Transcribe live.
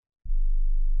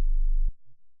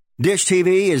Dish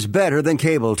TV is better than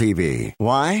cable TV.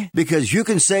 Why? Because you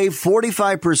can save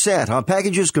 45% on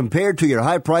packages compared to your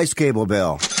high-priced cable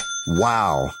bill.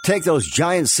 Wow. Take those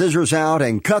giant scissors out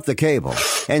and cut the cable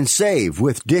and save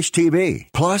with Dish TV.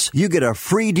 Plus, you get a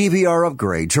free DVR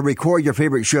upgrade to record your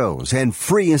favorite shows and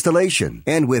free installation.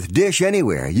 And with Dish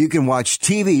Anywhere, you can watch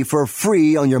TV for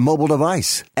free on your mobile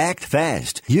device. Act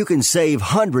fast. You can save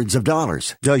hundreds of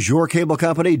dollars. Does your cable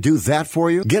company do that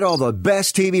for you? Get all the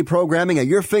best TV programming at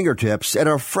your fingertips at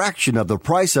a fraction of the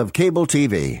price of cable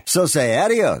TV. So say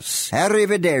adios,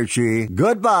 arrivederci,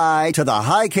 goodbye to the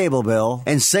high cable bill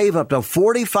and save up to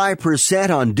 45%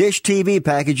 on Dish TV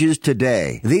packages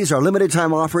today. These are limited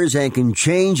time offers and can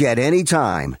change at any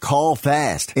time. Call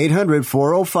fast.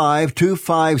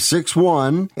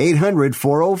 800-405-2561.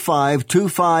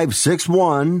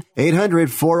 800-405-2561.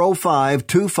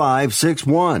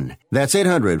 800-405-2561. That's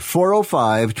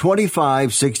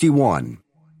 800-405-2561.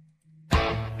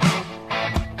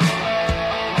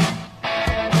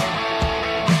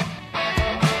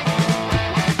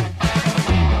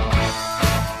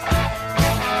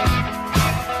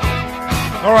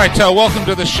 All right, welcome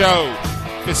to the show.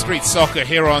 Fifth Street Soccer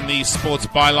here on the Sports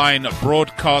Byline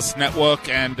Broadcast Network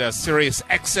and Sirius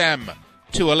XM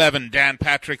 211 Dan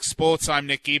Patrick Sports. I'm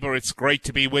Nick Geber. It's great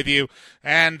to be with you.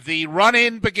 And the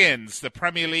run-in begins. The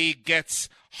Premier League gets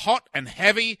hot and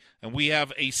heavy, and we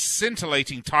have a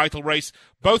scintillating title race.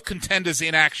 Both contenders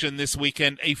in action this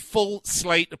weekend. A full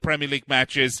slate of Premier League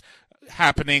matches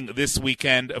happening this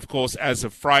weekend. Of course, as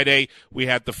of Friday, we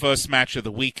had the first match of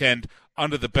the weekend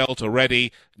under the belt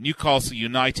already. Newcastle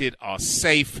United are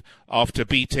safe after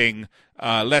beating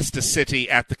Leicester City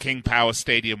at the King Power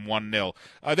Stadium 1-0.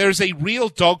 There's a real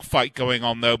dogfight going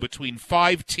on, though, between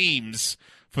 5 teams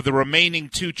for the remaining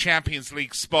 2 Champions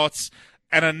League spots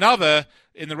and another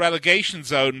in the relegation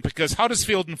zone, because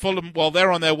Huddersfield and Fulham, well,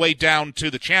 they're on their way down to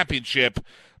the Championship,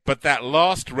 but that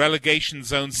last relegation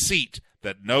zone seat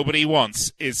that nobody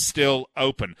wants is still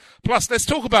open. Plus, let's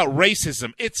talk about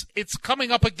racism. It's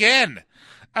coming up again.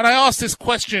 And I ask this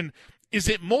question, is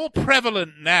it more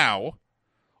prevalent now,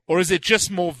 or is it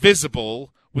just more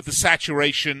visible with the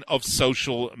saturation of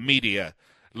social media?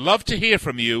 Love to hear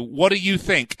from you. What do you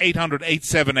think?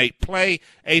 800-878-PLAY,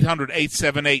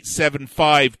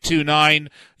 800-878-7529.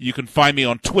 You can find me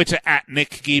on Twitter at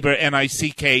Nick Geber,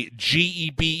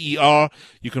 Nickgeber.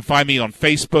 You can find me on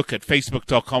Facebook at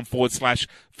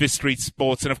facebook.com/Fifth Street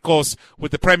Sports. And, of course,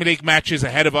 with the Premier League matches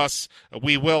ahead of us,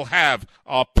 we will have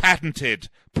our patented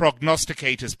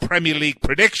prognosticators, Premier League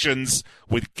predictions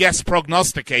with guest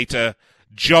prognosticator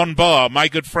John Barr, my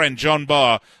good friend John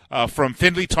Barr from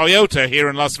Findlay Toyota here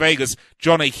in Las Vegas.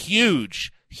 John, a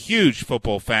huge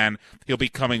football fan. He'll be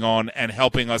coming on and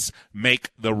helping us make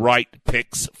the right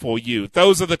picks for you.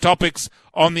 Those are the topics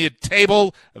on the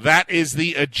table. That is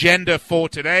the agenda for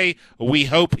today. We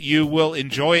hope you will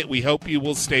enjoy it. We hope you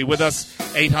will stay with us.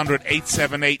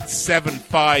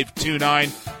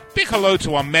 800-878-7529. Big hello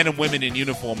to our men and women in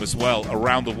uniform as well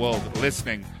around the world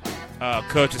listening.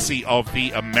 Courtesy of the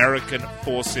American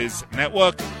Forces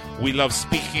Network. We love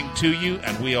speaking to you,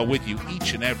 and we are with you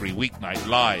each and every weeknight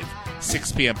live,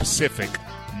 6 p.m. Pacific,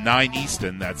 9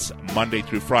 Eastern. That's Monday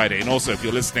through Friday. And also, if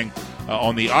you're listening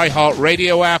on the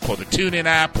iHeartRadio app or the TuneIn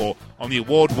app or on the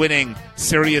award-winning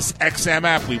Sirius XM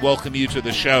app, we welcome you to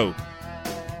the show.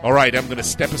 All right, I'm going to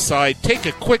step aside, take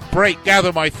a quick break,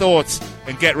 gather my thoughts,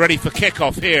 and get ready for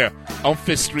kickoff here on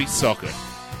Fifth Street Soccer.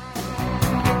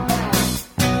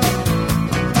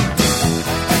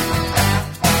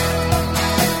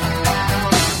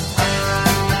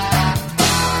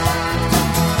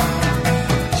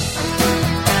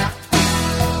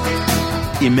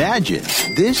 Imagine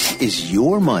this is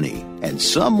your money and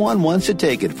someone wants to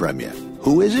take it from you.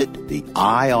 Who is it? The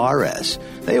IRS.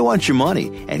 They want your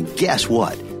money, and guess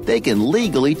what? They can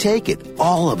legally take it,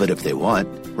 all of it if they want.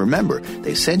 Remember,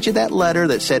 they sent you that letter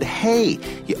that said, hey,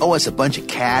 you owe us a bunch of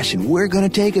cash and we're going to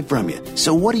take it from you.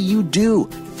 So what do?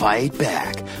 Fight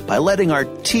back by letting our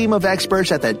team of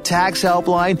experts at the Tax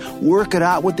Helpline work it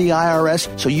out with the IRS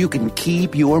so you can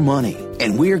keep your money.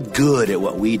 And we're good at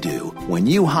what we do. When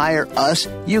you hire us,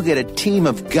 you get a team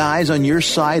of guys on your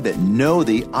side that know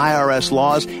the IRS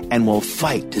laws and will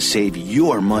fight to save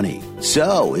your money.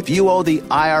 So, if you owe the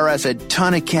IRS a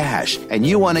ton of cash and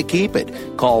you want to keep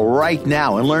it, call right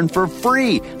now and learn for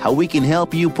free how we can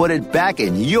help you put it back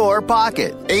in your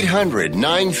pocket.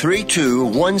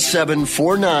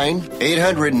 800-932-1749.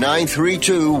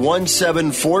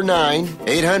 800-932-1749.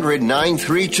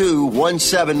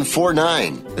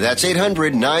 800-932-1749. That's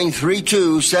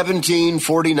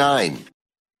 800-932-1749.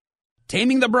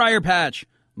 Taming the briar patch,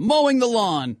 mowing the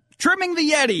lawn, trimming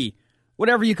the Yeti.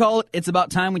 Whatever you call it, it's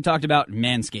about time we talked about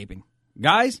manscaping.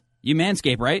 Guys, you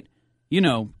manscape, right? You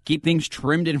know, keep things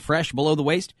trimmed and fresh below the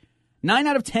waist. 9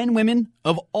 out of 10 women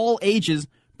of all ages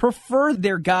prefer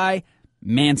their guy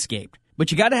manscaped.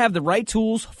 But you got to have the right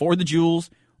tools for the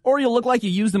jewels, or you'll look like you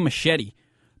used a machete.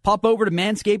 Pop over to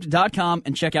manscaped.com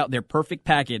and check out their perfect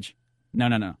package. No,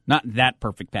 not that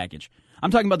perfect package.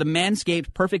 I'm talking about the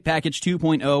Manscaped Perfect Package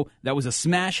 2.0 that was a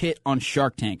smash hit on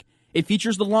Shark Tank. It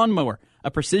features the lawnmower, a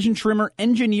precision trimmer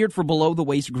engineered for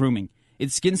below-the-waist grooming.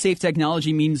 Its skin-safe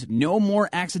technology means no more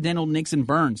accidental nicks and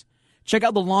burns. Check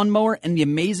out the lawnmower and the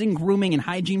amazing grooming and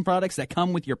hygiene products that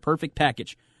come with your perfect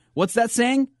package. What's that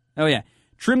saying? Oh yeah,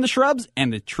 trim the shrubs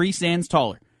and the tree stands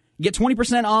taller. Get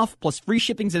 20% off plus free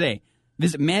shipping today.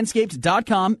 Visit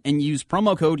manscaped.com and use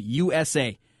promo code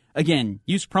USA. Again,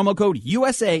 use promo code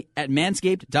USA at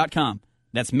manscaped.com.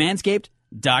 That's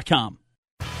manscaped.com.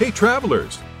 Hey,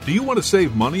 travelers, do you want to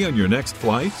save money on your next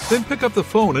flight? Then pick up the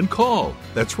phone and call.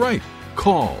 That's right,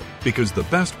 call, because the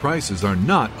best prices are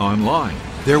not online.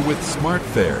 They're with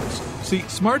SmartFares. See,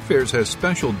 SmartFares has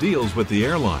special deals with the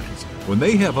airlines. When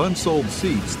they have unsold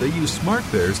seats, they use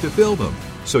SmartFares to fill them.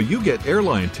 So you get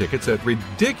airline tickets at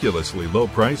ridiculously low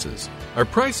prices. Our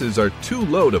prices are too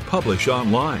low to publish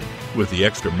online. With the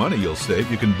extra money you'll save,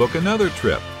 you can book another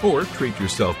trip or treat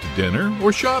yourself to dinner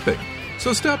or shopping.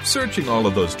 So stop searching all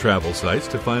of those travel sites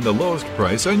to find the lowest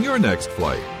price on your next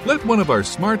flight. Let one of our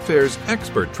SmartFares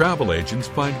expert travel agents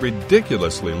find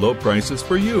ridiculously low prices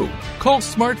for you. Call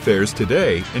SmartFares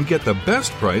today and get the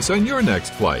best price on your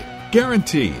next flight.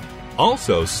 Guaranteed.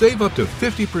 Also, save up to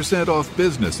 50% off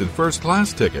business and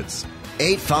first-class tickets.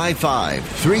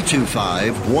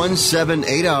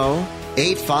 855-325-1780.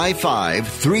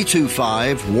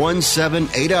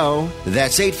 855-325-1780.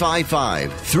 That's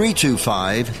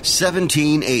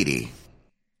 855-325-1780.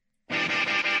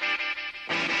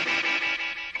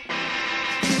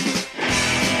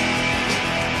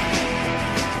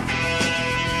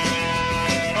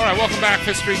 All right, welcome back.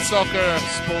 Fifth Street Soccer,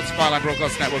 Sports Byline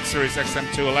Broadcast Network, Sirius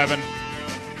XM 211.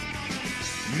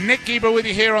 Nick Geber with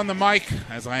you here on the mic,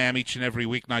 as I am each and every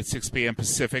weeknight, 6 p.m.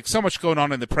 Pacific. So much going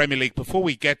on in the Premier League. Before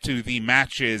we get to the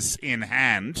matches in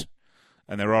hand,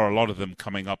 and there are a lot of them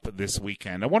coming up this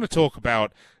weekend, I want to talk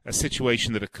about a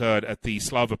situation that occurred at the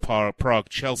Slavia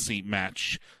Prague-Chelsea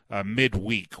match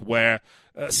midweek, where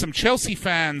some Chelsea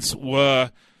fans were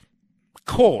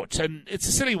caught, and it's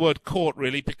a silly word, caught,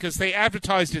 really, because they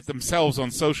advertised it themselves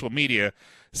on social media,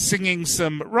 singing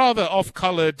some rather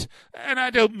off-coloured, and I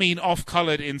don't mean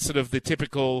off-coloured in sort of the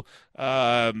typical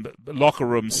locker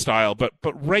room style, but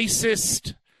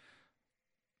racist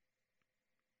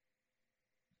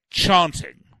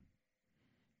chanting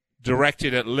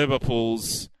directed at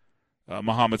Liverpool's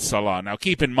Mohamed Salah. Now,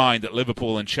 keep in mind that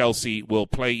Liverpool and Chelsea will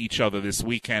play each other this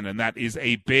weekend, and that is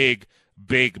a big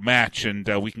match, and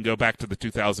we can go back to the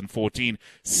 2014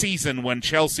 season when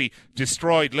Chelsea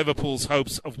destroyed Liverpool's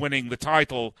hopes of winning the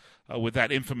title with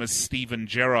that infamous Steven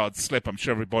Gerrard slip. I'm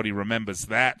sure everybody remembers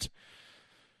that.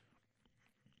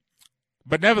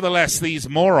 But nevertheless, these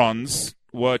morons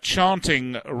were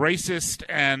chanting racist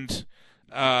and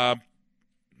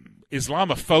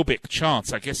Islamophobic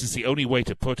chants, I guess is the only way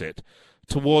to put it,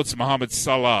 towards Mohamed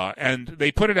Salah, and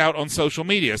they put it out on social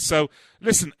media. So,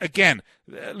 listen, again,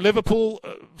 Liverpool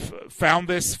found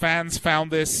this, fans found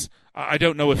this. I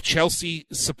don't know if Chelsea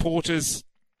supporters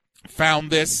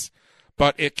found this,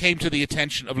 but it came to the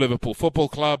attention of Liverpool Football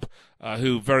Club,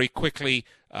 who very quickly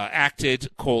acted,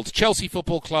 called Chelsea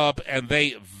Football Club, and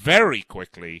they very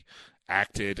quickly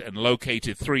acted and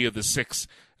located 3 of the 6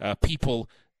 people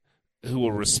who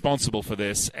were responsible for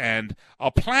this and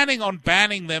are planning on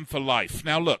banning them for life.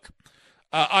 Now, look,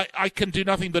 I can do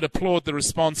nothing but applaud the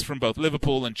response from both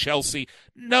Liverpool and Chelsea.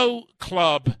 No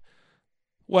club,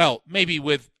 well, maybe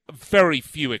with very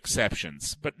few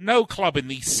exceptions, but no club in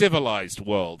the civilized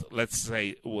world, let's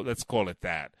call it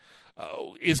that,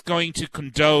 is going to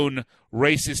condone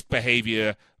racist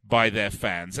behavior by their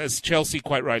fans. As Chelsea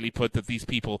quite rightly put, that these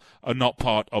people are not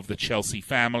part of the Chelsea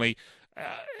family.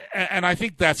 And I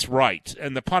think that's right.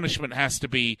 And the punishment has to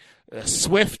be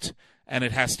swift, and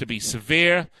it has to be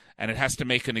severe, and it has to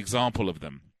make an example of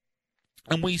them.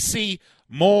 And we see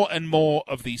more and more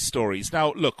of these stories.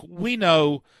 Now, look, we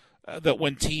know that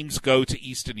when teams go to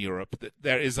Eastern Europe, that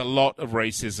there is a lot of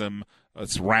racism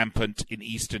that's rampant in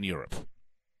Eastern Europe.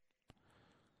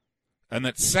 And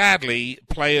that sadly,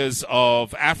 players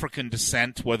of African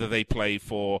descent, whether they play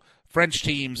for French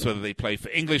teams, whether they play for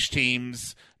English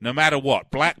teams, no matter what,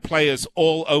 black players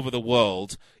all over the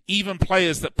world, even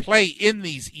players that play in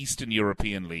these Eastern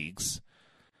European leagues,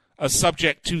 are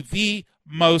subject to the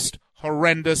most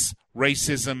horrendous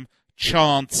racism,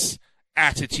 chants,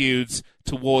 attitudes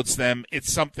towards them.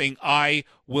 It's something I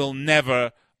will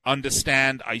never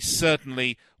understand. I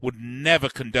certainly would never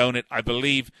condone it. I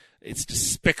believe it's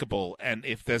despicable. And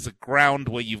if there's a ground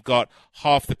where you've got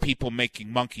half the people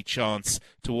making monkey chants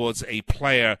towards a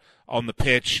player on the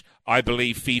pitch, I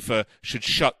believe FIFA should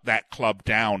shut that club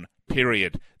down,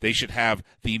 period. They should have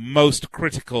the most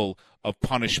critical of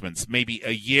punishments, maybe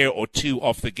a year or two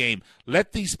off the game.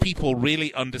 Let these people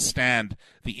really understand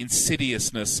the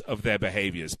insidiousness of their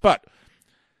behaviors. But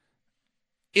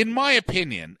in my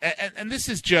opinion, and this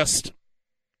is just,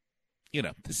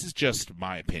 this is just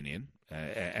my opinion,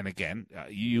 and again,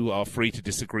 you are free to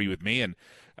disagree with me and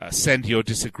send your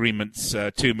disagreements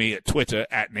to me at Twitter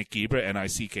at Nick Geber,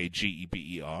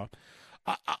 NickGeber.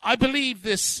 I believe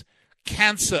this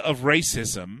cancer of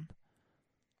racism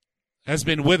has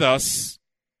been with us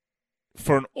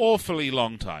for an awfully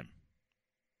long time.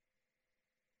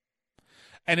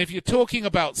 And if you're talking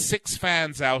about 6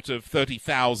 fans out of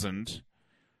 30,000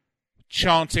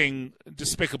 chanting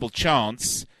despicable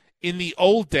chants, in the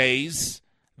old days,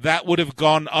 that would have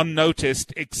gone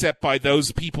unnoticed except by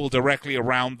those people directly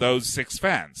around those 6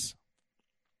 fans.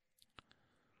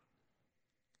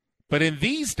 But in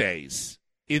these days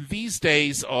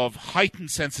of heightened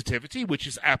sensitivity, which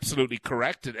is absolutely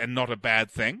correct and not a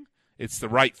bad thing, it's the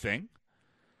right thing,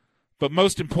 but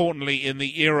most importantly in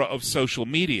the era of social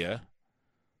media,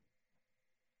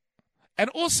 and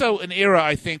also an era,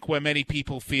 I think, where many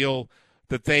people feel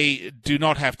that they do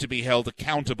not have to be held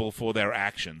accountable for their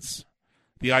actions.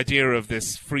 The idea of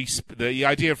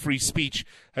free speech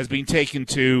has been taken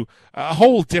to a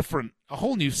whole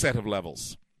new set of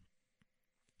levels.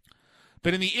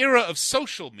 But in the era of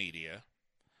social media,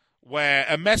 where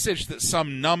a message that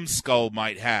some numbskull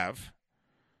might have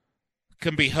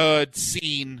can be heard,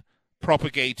 seen,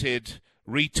 propagated,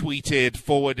 retweeted,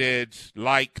 forwarded,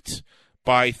 liked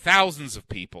by thousands of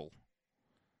people,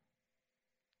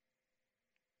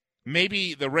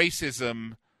 maybe the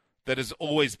racism that has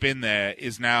always been there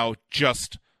is now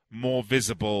just more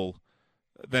visible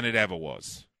than it ever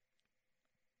was.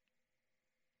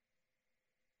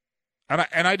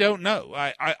 And I don't know.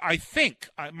 I think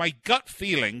my gut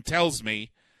feeling tells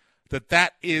me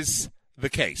that is the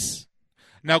case.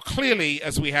 Now, clearly,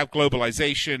 as we have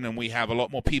globalization and we have a lot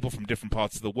more people from different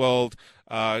parts of the world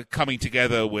coming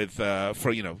together with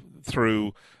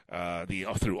through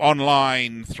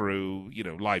online, through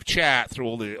live chat,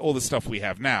 through all the stuff we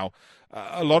have now,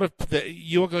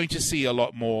 you are going to see a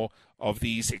lot more of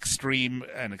these extreme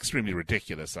and extremely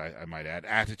ridiculous, I might add,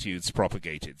 attitudes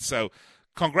propagated. So,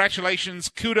 congratulations,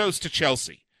 kudos to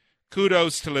Chelsea,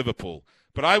 kudos to Liverpool,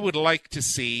 but I would like to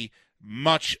see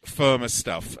much firmer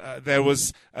stuff. There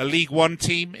was a League One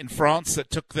team in France that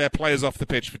took their players off the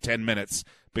pitch for 10 minutes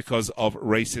because of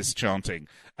racist chanting,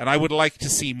 and I would like to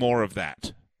see more of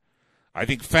that. I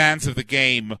think fans of the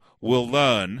game will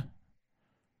learn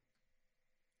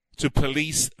to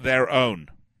police their own.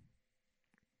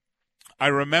 I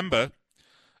remember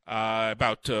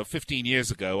about 15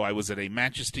 years ago, I was at a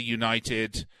Manchester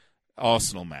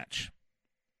United-Arsenal match.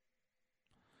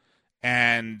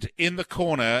 And in the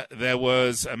corner, there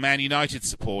was a Man United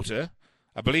supporter.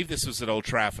 I believe this was at Old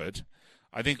Trafford.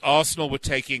 I think Arsenal were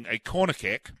taking a corner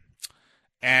kick,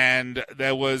 and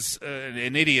there was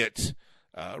an idiot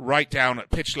right down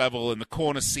at pitch level in the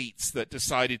corner seats that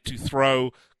decided to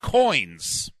throw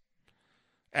coins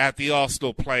at the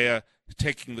Arsenal player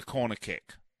taking the corner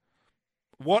kick.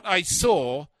 What I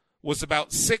saw was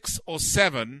about 6 or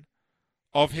 7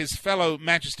 of his fellow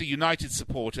Manchester United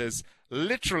supporters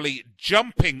literally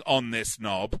jumping on this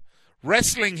knob,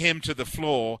 wrestling him to the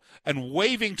floor, and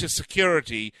waving to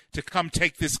security to come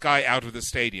take this guy out of the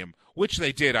stadium, which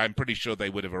they did. I'm pretty sure they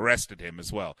would have arrested him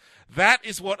as well. That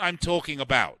is what I'm talking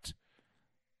about.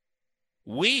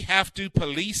 We have to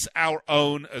police our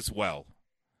own as well.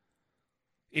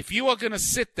 If you are going to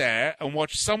sit there and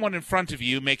watch someone in front of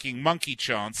you making monkey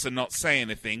chants and not say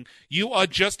anything, you are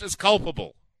just as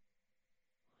culpable.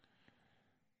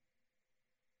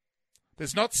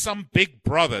 There's not some big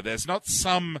brother. There's not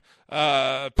some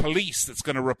police that's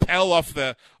going to rappel off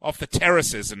the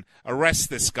terraces and arrest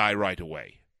this guy right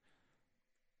away.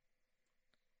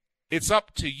 It's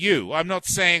up to you. I'm not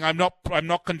saying I'm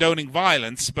not condoning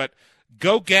violence, but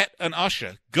go get an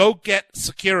usher. Go get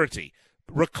security.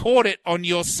 Record it on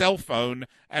your cell phone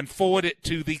and forward it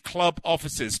to the club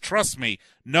offices. Trust me,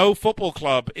 no football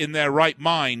club in their right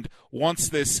mind wants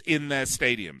this in their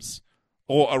stadiums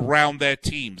or around their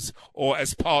teams or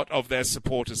as part of their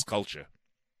supporters' culture.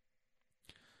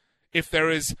 If there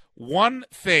is one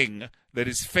thing that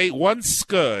is one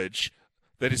scourge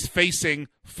that is facing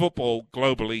football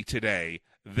globally today,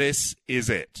 this is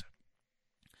it.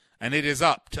 And it is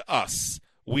up to us.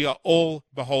 We are all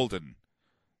beholden.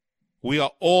 We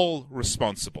are all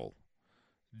responsible.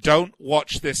 Don't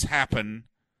watch this happen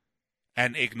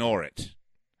and ignore it.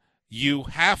 You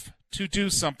have to do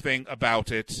something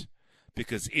about it,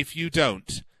 because if you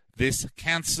don't, this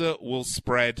cancer will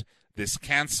spread, this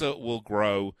cancer will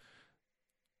grow,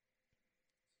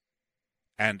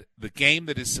 and the game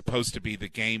that is supposed to be the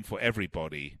game for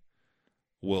everybody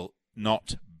will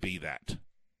not be that.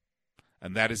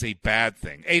 And that is a bad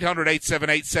thing.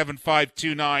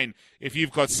 800-878-7529 if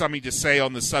you've got something to say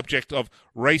on the subject of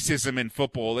racism in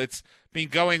football. It's been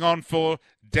going on for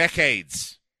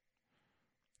decades.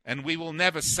 And we will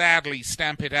never, sadly,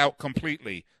 stamp it out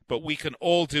completely. But we can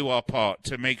all do our part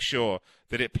to make sure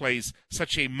that it plays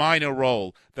such a minor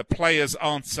role, that players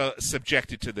aren't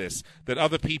subjected to this, that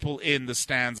other people in the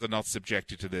stands are not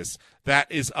subjected to this. That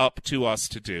is up to us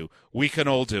to do. We can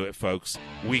all do it, folks.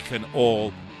 We can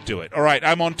all do it. All right,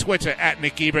 I'm on Twitter at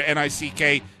Nick Geber,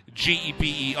 NickGeber.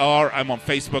 I'm on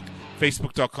Facebook,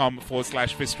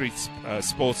 facebook.com/Fifth Street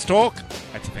Sports Talk. I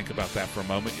had to think about that for a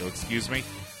moment. You'll excuse me.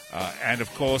 And,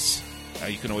 of course,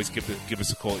 you can always give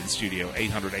us a call in studio,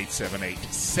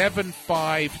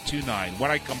 800-878-7529.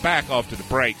 When I come back after the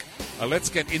break, let's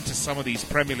get into some of these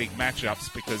Premier League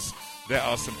matchups, because there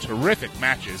are some terrific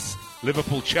matches.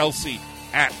 Liverpool-Chelsea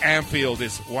at Anfield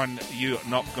is one you're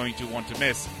not going to want to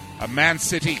miss. A Man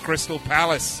City-Crystal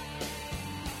Palace.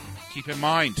 Keep in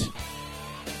mind,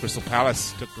 Crystal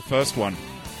Palace took the first one.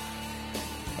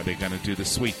 Are they going to do the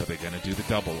sweep? Are they going to do the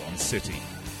double on City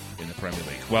in the Premier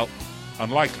League? Well,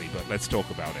 unlikely, but let's talk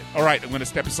about it. All right, I'm going to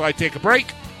step aside, take a break.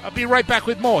 I'll be right back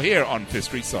with more here on Fifth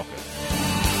Street Soccer.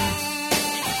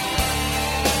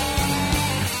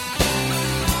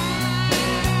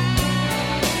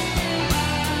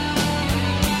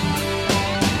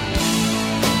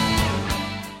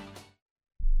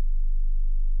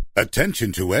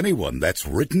 Attention to anyone that's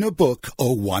written a book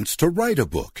or wants to write a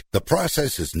book. The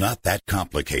process is not that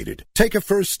complicated. Take a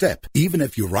first step. Even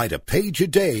if you write a page a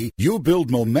day, you'll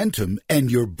build momentum and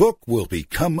your book will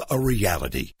become a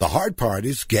reality. The hard part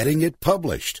is getting it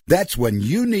published. That's when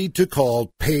you need to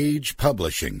call Page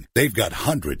Publishing. They've got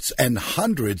hundreds and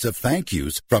hundreds of thank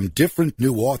yous from different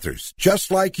new authors, just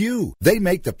like you. They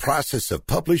make the process of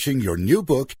publishing your new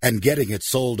book and getting it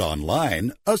sold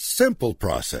online a simple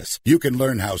process. You can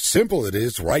learn how simple it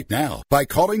is right now by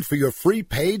calling for your free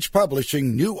Page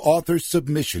Publishing New Author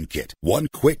Submission Kit. One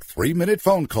quick 3-minute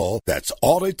phone call, that's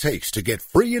all it takes to get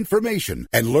free information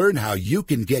and learn how you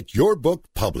can get your book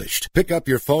published. Pick up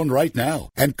your phone right now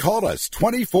and call us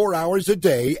 24 hours a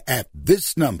day at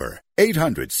this number.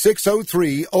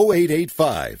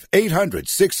 800-603-0885.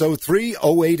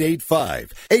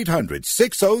 800-603-0885.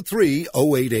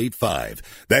 800-603-0885.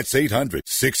 That's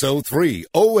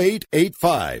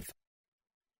 800-603-0885.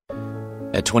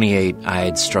 At 28, I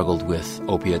had struggled with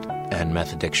opiate and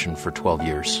meth addiction for 12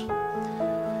 years.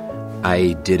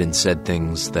 I did and said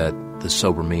things that the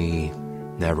sober me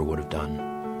never would have done.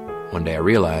 One day I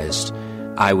realized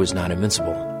I was not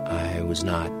invincible. I was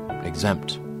not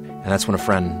exempt. And that's when a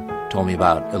friend told me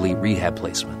about Elite Rehab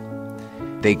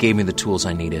Placement. They gave me the tools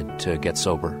I needed to get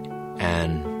sober,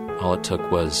 and all it took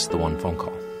was the one phone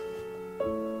call.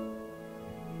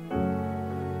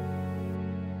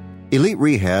 Elite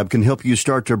Rehab can help you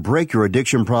start to break your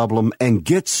addiction problem and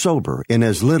get sober in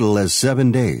as little as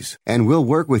 7 days. And we'll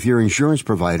work with your insurance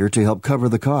provider to help cover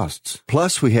the costs.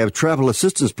 Plus, we have travel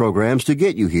assistance programs to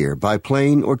get you here by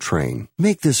plane or train.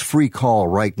 Make this free call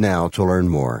right now to learn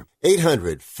more.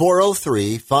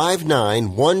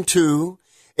 800-403-5912.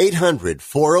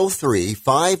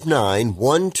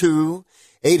 800-403-5912.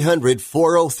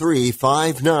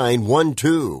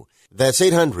 800-403-5912. That's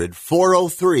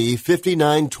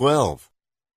 800-403-5912.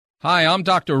 Hi, I'm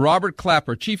Dr. Robert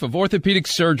Clapper, Chief of Orthopedic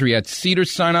Surgery at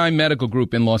Cedars-Sinai Medical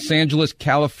Group in Los Angeles,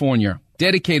 California.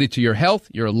 Dedicated to your health,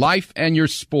 your life, and your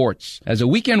sports. As a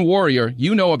weekend warrior,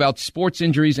 you know about sports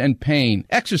injuries and pain.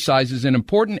 Exercise is an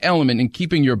important element in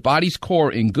keeping your body's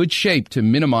core in good shape to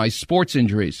minimize sports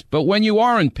injuries. But when you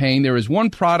are in pain, there is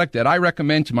one product that I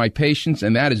recommend to my patients,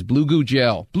 and that is Blue Goo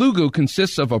Gel. Blue Goo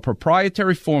consists of a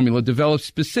proprietary formula developed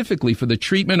specifically for the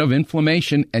treatment of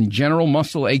inflammation and general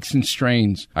muscle aches and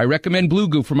strains. I recommend Blue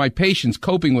Goo for my patients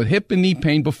coping with hip and knee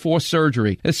pain before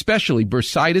surgery, especially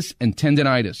bursitis and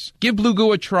tendinitis. Give Blue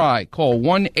Goo a try. Call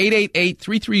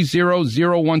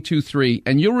 1-888-330-0123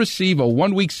 and you'll receive a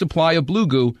 1-week supply of Blue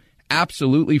Goo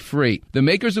absolutely free. The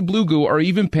makers of Blue Goo are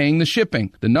even paying the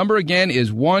shipping. The number again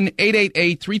is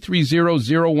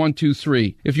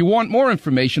 1-888-330-0123. If you want more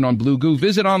information on Blue Goo,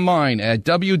 visit online at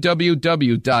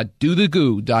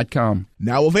www.dothegoo.com.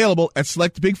 Now available at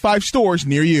select Big 5 stores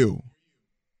near you.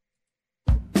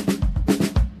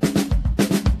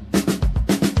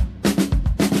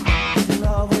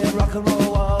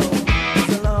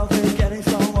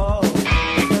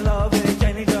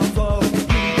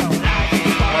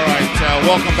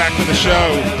 Welcome back to the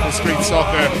show, the Street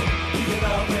Soccer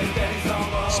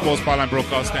Sports Byline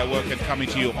Broadcast Network, and coming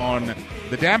to you on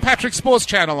the Dan Patrick Sports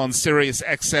Channel on Sirius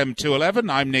XM 211.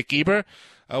 I'm Nick Eber.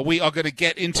 We are going to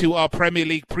get into our Premier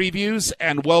League previews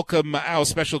and welcome our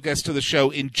special guest to the show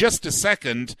in just a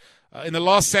second. In the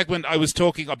last segment, I was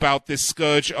talking about this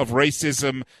scourge of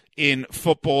racism in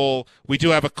football. We do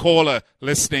have a caller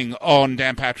listening on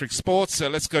Dan Patrick Sports. So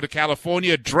let's go to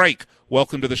California. Drake,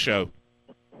 welcome to the show.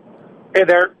 Hey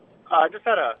there.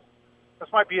 This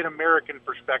might be an American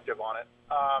perspective on it.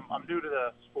 I'm new to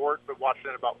the sport, but watched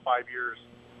it about 5 years.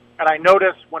 And I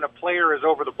notice when a player is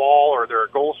over the ball or they're a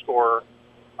goal scorer,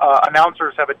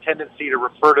 announcers have a tendency to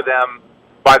refer to them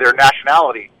by their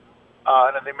nationality.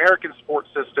 And in the American sports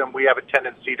system, we have a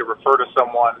tendency to refer to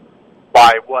someone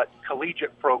by what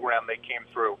collegiate program they came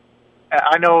through. And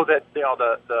I know that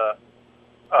the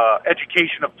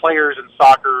education of players in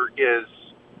soccer is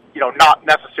not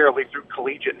necessarily through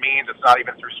collegiate means. It's not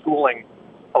even through schooling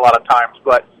a lot of times.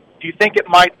 But do you think it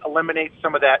might eliminate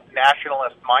some of that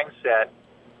nationalist mindset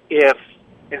if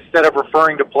instead of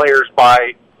referring to players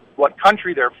by what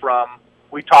country they're from,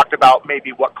 we talked about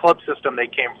maybe what club system they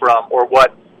came from or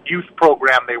what youth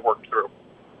program they worked through?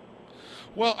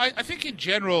 Well, I think in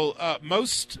general,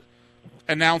 most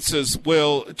announcers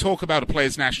will talk about a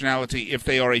player's nationality if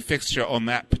they are a fixture on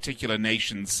that particular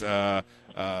nation's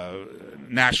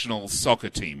national soccer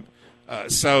team.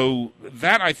 So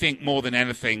that, I think, more than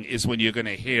anything, is when you're going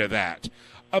to hear that.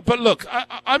 But look,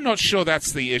 I'm not sure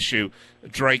that's the issue,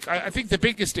 Drake. I think the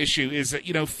biggest issue is that,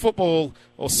 football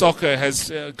or soccer has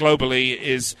globally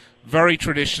is very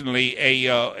traditionally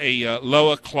a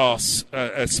lower class,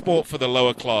 a sport for the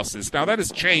lower classes. Now, that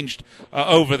has changed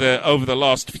over the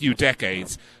last few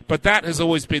decades, but that has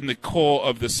always been the core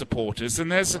of the supporters.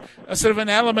 And there's a sort of an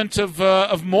element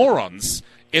of morons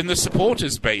in the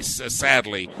supporters base,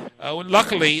 sadly.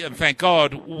 Luckily, and thank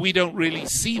God, we don't really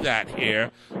see that here,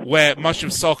 where much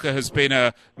of soccer has been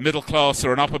a middle-class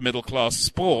or an upper-middle-class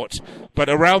sport. But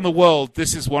around the world,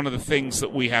 this is one of the things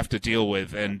that we have to deal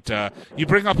with. And you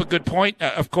bring up a good point.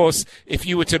 Of course, if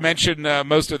you were to mention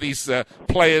most of these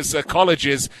players'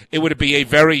 colleges, it would be a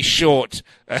very short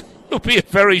it'll be a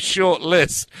very short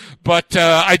list. But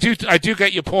I do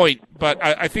get your point. But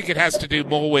I think it has to do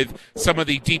more with some of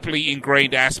the deeply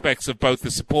ingrained aspects of both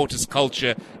the supporters'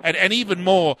 culture and even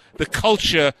more the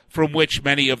culture from which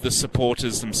many of the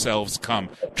supporters themselves come.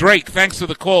 Drake, thanks for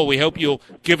the call. We hope you'll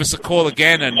give us a call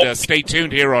again and stay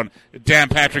tuned here on Dan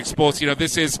Patrick Sports.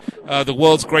 This is the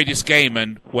world's greatest game,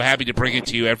 and we're happy to bring it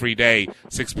to you every day,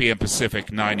 6 p.m.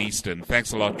 Pacific, 9 Eastern.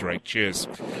 Thanks a lot, Drake. Cheers.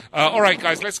 All right,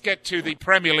 guys, let's get to the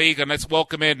Premier League, and let's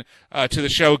welcome in to the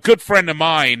show a good friend of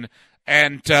mine.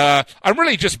 And I'm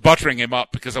really just buttering him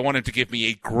up because I want him to give me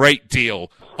a great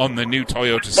deal on the new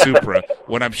Toyota Supra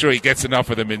when I'm sure he gets enough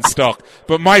of them in stock.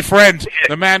 But my friend,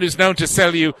 the man who's known to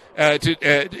sell you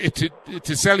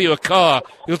to sell you a car,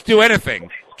 he'll do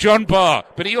anything. John Barr,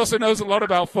 but he also knows a lot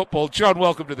about football. John,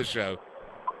 welcome to the show.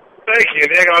 Thank you,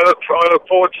 Nick. I look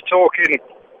forward to talking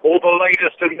all the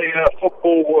latest in the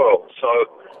football world. So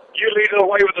you lead the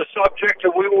way with the subject,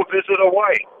 and we will visit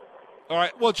away. All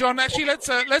right. Well, John, actually,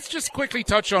 let's just quickly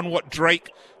touch on what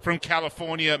Drake from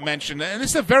California mentioned. And this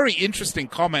is a very interesting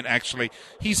comment, actually.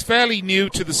 He's fairly new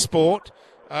to the sport.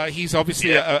 He's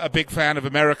obviously a big fan of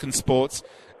American sports.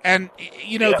 And,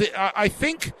 I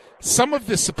think some of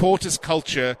the supporters'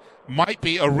 culture might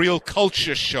be a real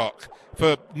culture shock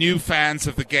for new fans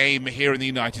of the game here in the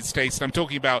United States. And I'm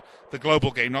talking about the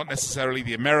global game, not necessarily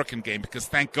the American game, because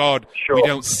thank God we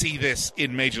don't see this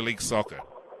in Major League Soccer.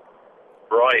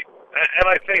 Right. And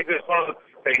I think that one of the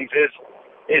things is,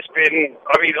 it's been,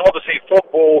 obviously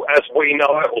football as we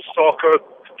know it, or soccer,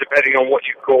 depending on what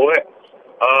you call it,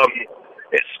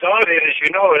 it started, as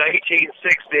you know, in 1860,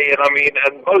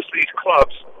 and most of these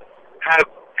clubs have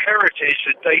heritage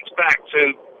that dates back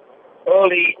to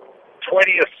early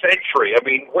 20th century.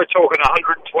 We're talking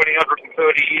 120, 130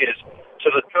 years to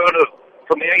the turn of,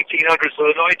 from the 1800s to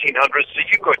the 1900s, so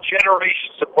you've got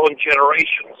generations upon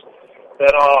generations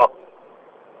that are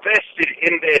vested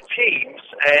in their teams,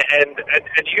 and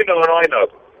and I know,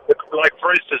 like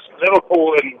for instance,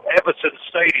 Liverpool and Everton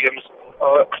stadiums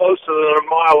are closer than a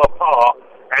mile apart,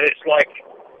 and it's like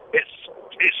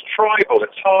it's tribal.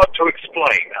 It's hard to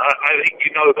explain. I think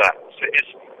you know that. It's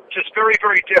just very,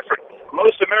 very different.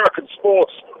 Most American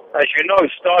sports, as you know,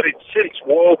 started since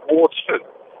World War II.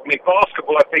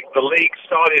 Basketball, I think the league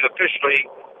started officially,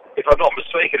 if I'm not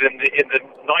mistaken, in the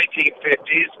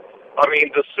 1950s.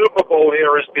 The Super Bowl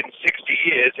here has been 60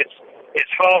 years.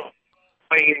 It's hard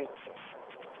to explain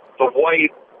the way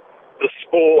the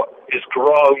sport is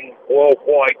grown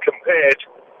worldwide compared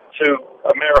to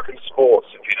American sports,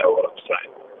 if you know what I'm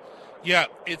saying. Yeah,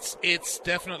 it's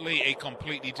definitely a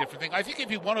completely different thing. I think if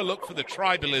you want to look for the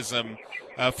tribalism,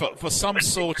 for some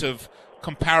sort of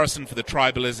comparison for the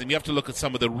tribalism, you have to look at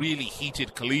some of the really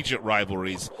heated collegiate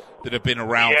rivalries that have been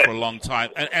around for a long time.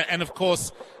 And of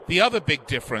course, the other big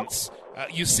difference,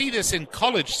 you see this in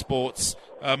college sports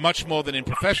much more than in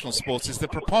professional sports, is the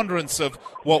preponderance of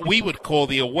what we would call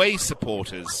the away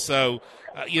supporters. So,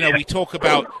 we talk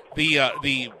about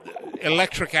the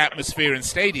electric atmosphere in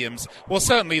stadiums. Well,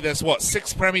 certainly there's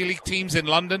 6 Premier League teams in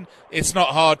London. It's not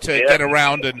hard to get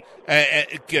around and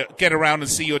get around and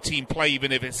see your team play,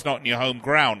 even if it's not in your home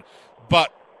ground.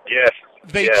 But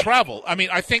they travel. I mean,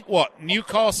 I think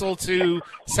Newcastle to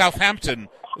Southampton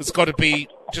has got to be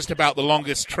just about the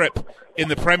longest trip in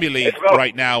the Premier League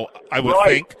right now, I would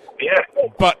think. Yeah.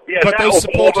 But those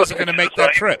supporters are going to make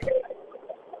that trip.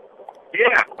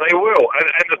 Yeah, they will.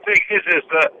 And the thing is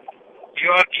that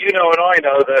you know and I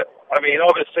know that, I mean,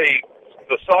 obviously,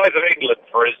 the size of England,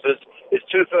 for instance, is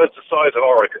 2/3 the size of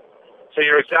Oregon. So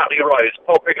you're exactly right. It's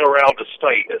popping around the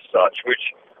state as such, which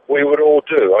we would all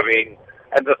do. I mean,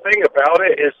 and the thing about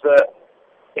it is that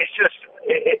it's just,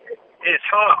 it's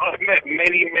hard. I've met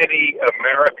many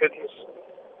Americans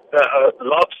that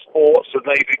love sports, and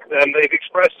they've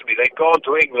expressed to me, they've gone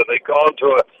to England, they've gone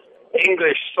to an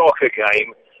English soccer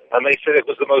game, and they said it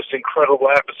was the most incredible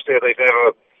atmosphere they've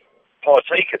ever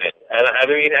partaken in. And I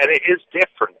mean, and it is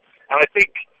different. And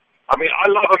I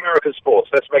love American sports.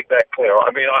 Let's make that clear.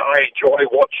 I mean, I enjoy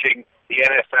watching the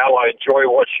NFL. I enjoy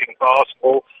watching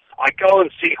basketball. I go and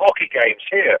see hockey games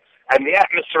here, and the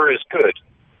atmosphere is good.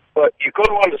 But you've got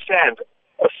to understand,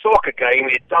 a soccer game,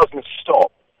 it doesn't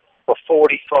stop for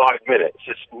 45 minutes.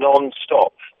 It's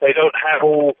non-stop. They don't have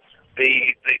all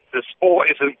the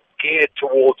sport isn't geared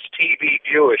towards TV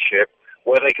viewership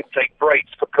where they can take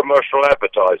breaks for commercial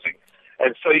advertising.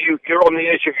 And so you're on the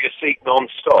edge of your seat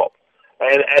non-stop.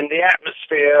 And the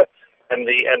atmosphere and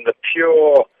the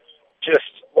pure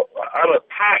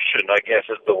passion, I guess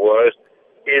is the word,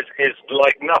 is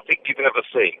like nothing you've ever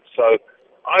seen. So,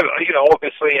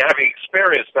 obviously having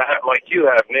experienced that like you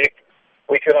have, Nick,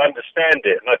 we can understand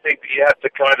it. And I think that you have to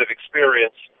kind of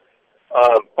experience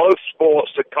both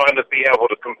sports to kind of be able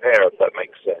to compare, if that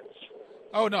makes sense.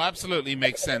 Oh, no, absolutely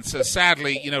makes sense.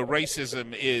 Sadly,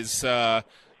 racism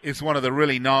is one of the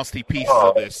really nasty pieces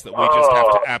of this that we just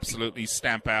have to absolutely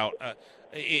stamp out.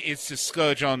 It's a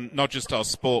scourge on not just our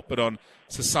sport, but on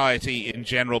society in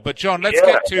general. But, John, let's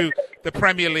get to the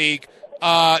Premier League.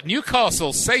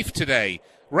 Newcastle safe today.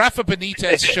 Rafa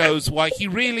Benitez shows why he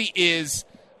really is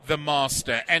the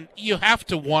master. And you have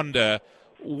to wonder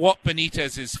what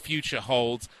Benitez's future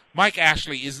holds. Mike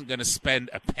Ashley isn't going to spend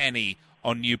a penny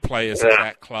on new players at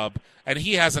that club. And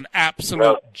he has an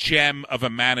absolute gem of a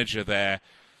manager there.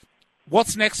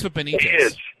 What's next for Benitez? He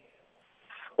is.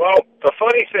 Well, the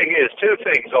funny thing is, two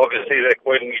things, obviously, that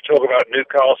when you talk about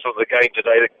Newcastle, the game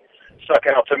today that stuck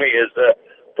out to me is that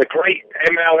the great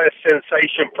MLS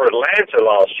sensation for Atlanta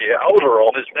last year,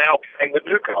 Alderaan, is now playing with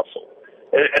Newcastle.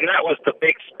 And that was the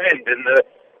big spend in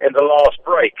the last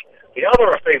break. The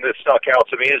other thing that stuck out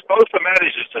to me is both the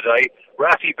managers today,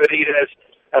 Rafi Benitez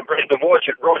and Brendan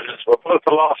Rodgers, were both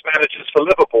the last managers for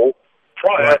Liverpool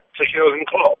prior to Jurgen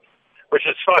Klopp, which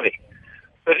is funny.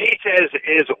 Benitez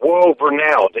is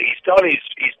world-renowned. He's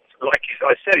like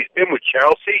I said, he's been with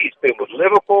Chelsea, he's been with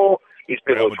Liverpool, he's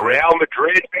been with Real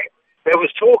Madrid. There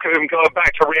was talk of him going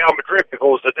back to Real Madrid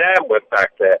before Zidane went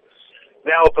back there.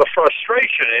 Now, the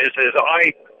frustration is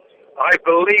I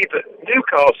believe that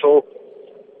Newcastle,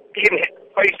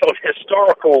 based on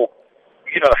historical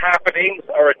happenings,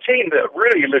 are a team that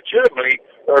really legitimately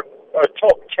are a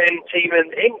top 10 team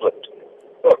in England.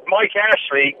 But Mike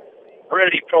Ashley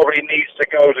really probably needs to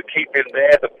go to keep him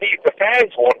there. The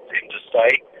fans want him to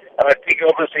stay, and I think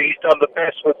obviously he's done the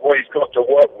best with what he's got to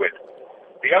work with.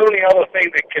 The only other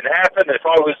thing that could happen if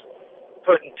I was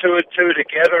putting two and two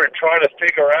together and trying to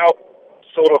figure out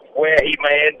sort of where he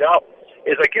may end up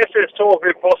is I guess there's talk of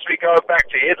him possibly going back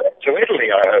to Italy,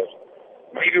 I heard.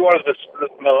 Maybe one of the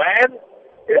Milan?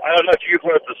 I don't know if you've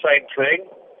heard the same thing.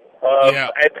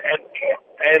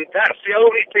 And that's the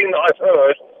only thing that I've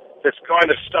heard that's kind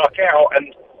of stuck out.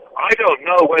 And I don't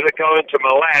know whether going to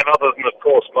Milan, other than, of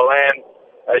course, Milan,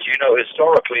 as you know,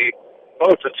 historically,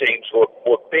 both the teams were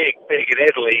big in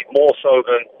Italy, more so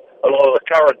than a lot of the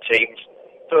current teams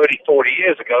 30, 40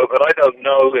 years ago. But I don't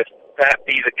know if that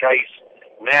be the case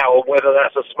now, or whether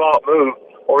that's a smart move,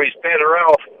 or he's better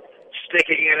off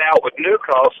sticking it out with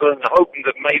Newcastle and hoping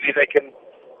that maybe they can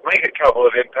make a couple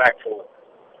of impactful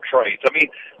trades. I mean,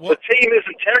 the team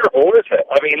isn't terrible, is it?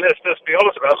 I mean, let's just be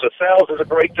honest about it. Lascelles is a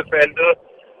great defender.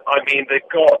 I mean, they've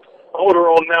got older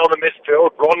on now in the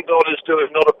midfield. Rondon is doing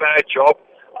not a bad job.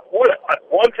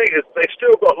 One thing is they've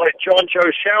still got like John Joe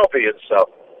Shelby and stuff.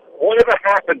 Whatever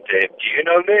happened to him? Do you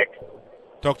know, Nick?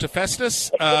 Dr.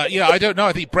 Festus? Yeah, I don't know.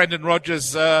 I think Brendan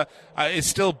Rodgers is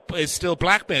still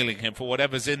blackmailing him for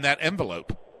whatever's in that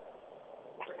envelope.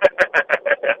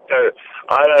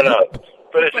 I don't know.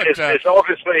 But it's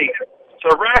obviously... So,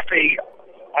 Rafi,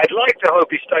 I'd like to hope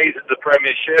he stays in the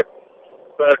Premiership.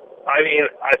 But, I mean,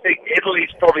 I think Italy's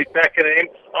probably beckoning him.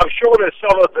 I'm sure there's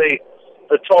some of the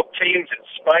top teams in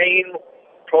Spain,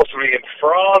 possibly in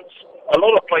France, a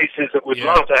lot of places that would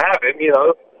love to have him, you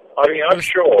know. I mean, I'm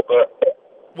sure, but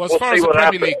as far as the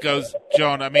Premier League goes,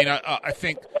 John, I mean, I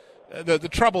think the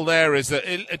trouble there is that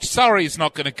Sarri is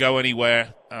not going to go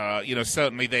anywhere. You know,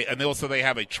 certainly they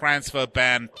have a transfer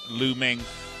ban looming.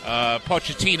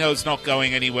 Pochettino's not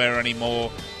going anywhere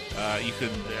anymore.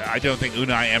 I don't think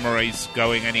Unai Emery's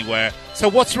going anywhere. So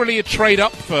what's really a trade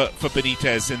up for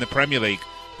Benitez in the Premier League?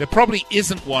 There probably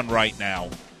isn't one right now.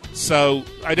 So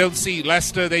I don't see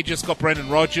Leicester. They just got Brendan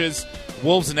Rodgers.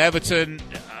 Wolves and Everton.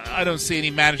 I don't see any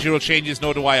managerial changes,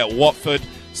 nor do I at Watford.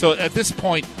 So at this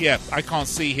point, yeah, I can't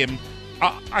see him.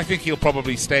 I think he'll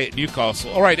probably stay at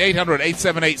Newcastle. All right,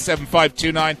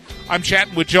 800-878-7529. I'm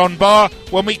chatting with John Barr.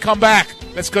 When we come back,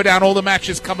 let's go down all the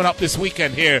matches coming up this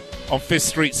weekend here on Fifth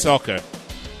Street Soccer.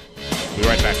 We'll be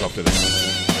right back after this.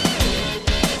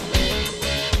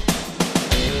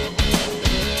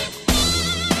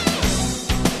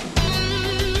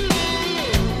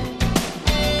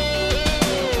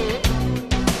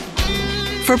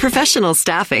 For professional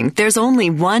staffing, there's only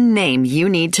one name you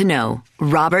need to know.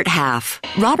 Robert Half.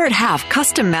 Robert Half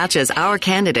custom matches our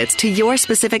candidates to your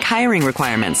specific hiring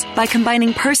requirements by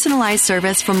combining personalized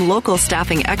service from local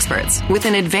staffing experts with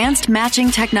an advanced matching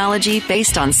technology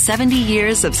based on 70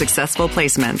 years of successful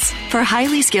placements. For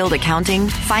highly skilled accounting,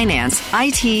 finance,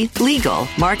 IT, legal,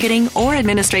 marketing, or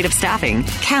administrative staffing,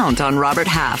 count on Robert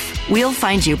Half. We'll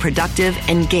find you productive,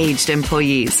 engaged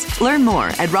employees. Learn more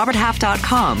at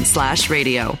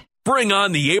roberthalf.com/radio. Bring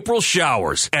on the April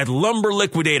showers at Lumber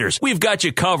Liquidators. We've got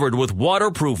you covered with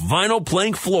waterproof vinyl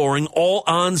plank flooring, all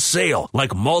on sale,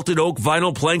 like malted oak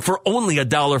vinyl plank for only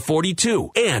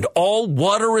 $1.42. And all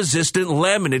water-resistant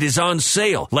laminate is on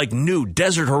sale, like new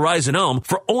Desert Horizon Elm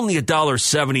for only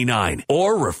 $1.79.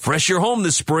 Or refresh your home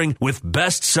this spring with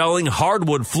best-selling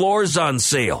hardwood floors on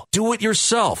sale. Do it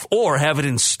yourself or have it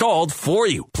installed for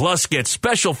you. Plus, get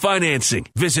special financing.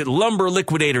 Visit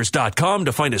LumberLiquidators.com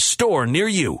to find a store near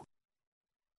you.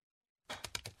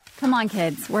 Come on,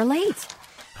 kids. We're late.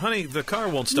 Honey, the car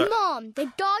won't start. Mom, the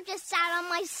dog just sat on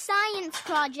my science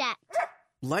project.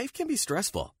 Life can be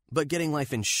stressful, but getting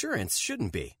life insurance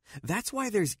shouldn't be. That's why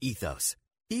there's Ethos.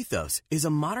 Ethos is a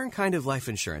modern kind of life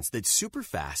insurance that's super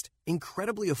fast,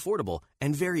 incredibly affordable,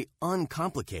 and very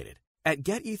uncomplicated. At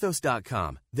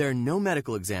GetEthos.com, there are no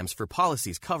medical exams for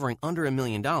policies covering under $1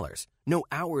 million, no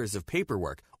hours of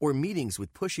paperwork or meetings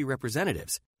with pushy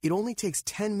representatives. It only takes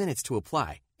 10 minutes to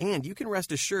apply, and you can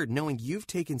rest assured knowing you've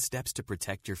taken steps to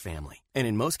protect your family. And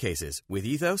in most cases, with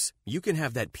Ethos, you can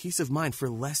have that peace of mind for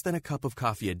less than a cup of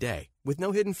coffee a day with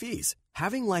no hidden fees.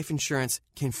 Having life insurance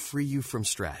can free you from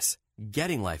stress.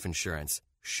 Getting life insurance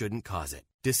shouldn't cause it.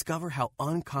 Discover how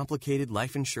uncomplicated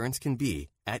life insurance can be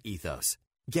at Ethos.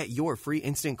 Get your free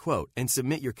instant quote and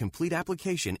submit your complete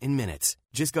application in minutes.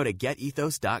 Just go to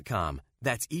GetEthos.com.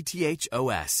 That's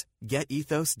ETHOS.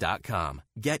 GetEthos.com.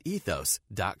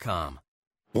 GetEthos.com.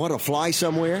 Want to fly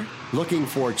somewhere? Looking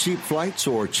for cheap flights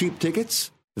or cheap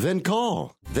tickets? Then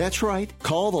call. That's right.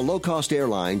 Call the low-cost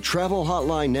airline travel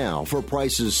hotline now for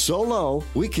prices so low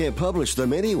we can't publish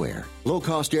them anywhere.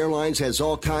 Low-cost airlines has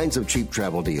all kinds of cheap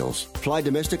travel deals. Fly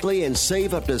domestically and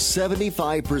save up to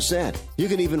 75%. You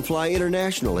can even fly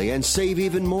internationally and save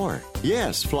even more.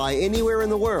 Yes, fly anywhere in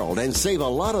the world and save a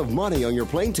lot of money on your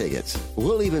plane tickets.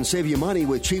 We'll even save you money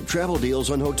with cheap travel deals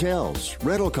on hotels,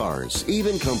 rental cars,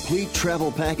 even complete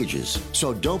travel packages.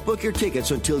 So don't book your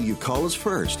tickets until you call us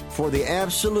first for the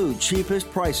absolute cheapest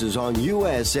prices on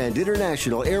U.S. and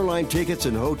international airline tickets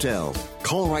and hotels.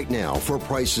 Call right now for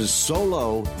prices so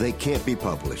low they can't be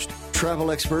published.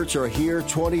 Travel experts are here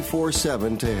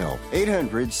 24/7 to help.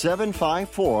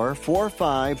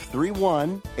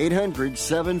 800-754-4531.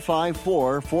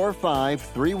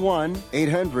 800-754-4531.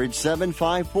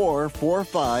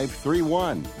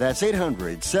 800-754-4531. That's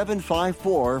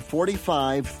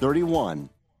 800-754-4531.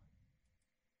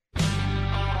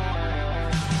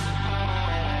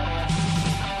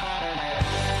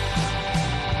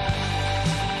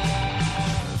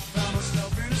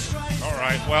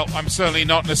 right, well, I'm certainly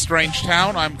not in a strange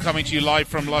town. I'm coming to you live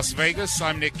from Las Vegas.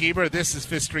 I'm Nick Geber. This is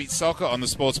Fifth Street Soccer on the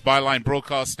Sports Byline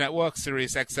Broadcast Network,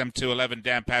 Sirius XM 211,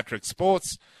 Dan Patrick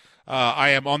Sports.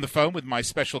 I am on the phone with my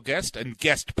special guest and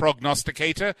guest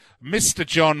prognosticator, Mr.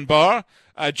 John Barr.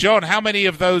 John, how many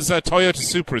of those Toyota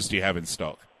Supras do you have in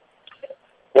stock?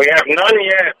 We have none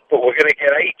yet, but we're going to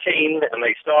get 18, and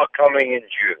they start coming in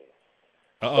June.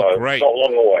 Oh, so great. Not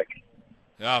long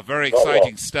away. Very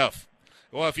exciting stuff.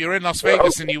 Well, if you're in Las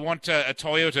Vegas and you want a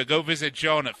Toyota, go visit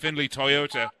John at Findlay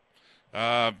Toyota.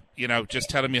 Just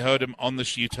tell him you heard him on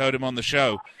the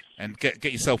show, and get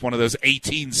yourself one of those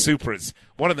 18 Supras.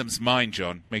 One of them's mine,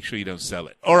 John. Make sure you don't sell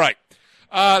it. All right.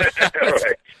 All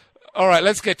right,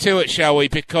 let's get to it, shall we?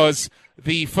 Because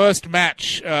the first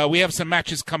match, we have some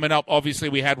matches coming up. Obviously,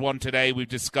 we had one today. We've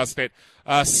discussed it.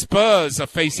 Spurs are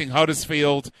facing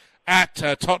Huddersfield at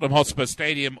Tottenham Hotspur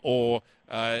Stadium, or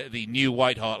the new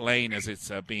White Hart Lane, as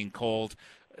it's being called.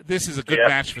 This is a good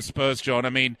match for Spurs, John. I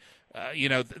mean,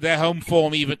 their home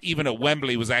form, even at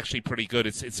Wembley, was actually pretty good.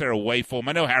 It's their away form.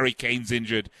 I know Harry Kane's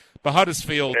injured, but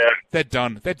Huddersfield, they're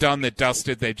done. They're done. They're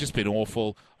dusted. They've just been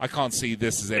awful. I can't see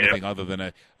this as anything other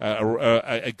than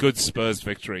a good Spurs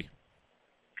victory.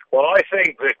 Well, I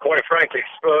think that, quite frankly,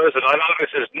 Spurs, and I know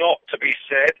this is not to be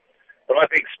said, but I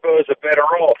think Spurs are better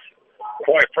off,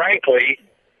 quite frankly,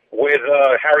 with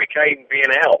Harry Kane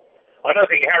being out. I don't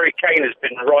think Harry Kane has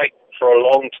been right for a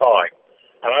long time.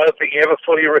 And I don't think he ever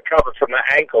fully recovered from that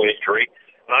ankle injury.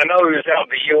 And I know he was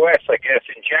out in the US, I guess,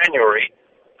 in January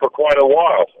for quite a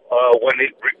while when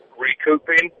he's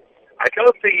recouping. I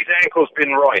don't think his ankle's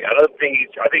been right. I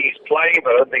think he's playing,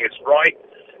 but I don't think it's right.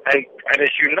 And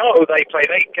as you know, they played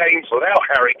 8 games without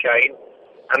Harry Kane,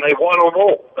 and they won them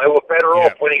all. They were better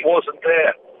off when he wasn't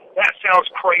there. That sounds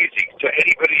crazy to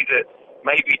anybody that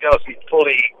maybe isn't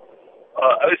fully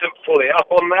up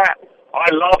on that. I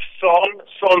love Son.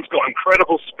 Son's got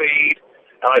incredible speed,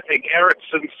 and I think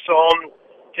Eriksen, Son,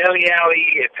 Dele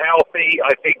Alli is healthy.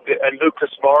 I think and Lucas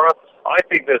Moura. I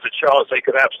think there's a chance they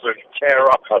could absolutely tear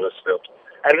up Huddersfield,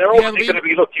 and they're obviously going to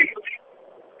be looking.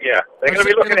 Yeah, they're going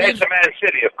to be looking ahead to Man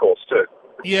City, of course, too.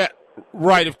 Yeah,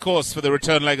 right, of course, for the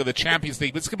return leg of the Champions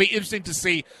League. But it's going to be interesting to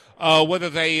see whether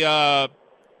they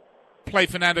play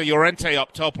Fernando Llorente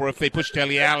up top or if they push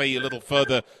Dele Alli a little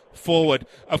further forward.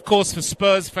 Of course, for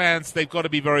Spurs fans, they've got to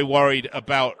be very worried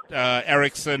about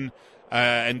Eriksen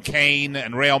and Kane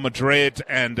and Real Madrid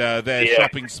and their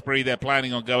shopping spree they're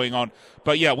planning on going on.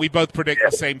 But, we both predict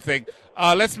the same thing.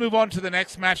 Let's move on to the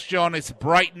next match, John. It's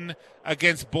Brighton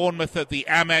against Bournemouth at the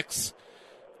Amex.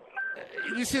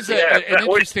 This is an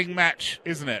interesting match,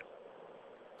 isn't it?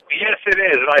 Yes, it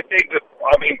is. And I think that,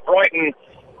 Brighton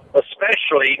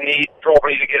especially need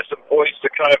probably to get some points to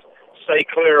kind of stay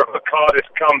clear of a Cardiff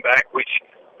comeback, which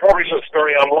probably looks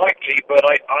very unlikely, but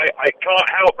I can't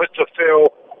help but to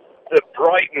feel that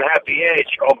Brighton have the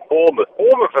edge on Bournemouth.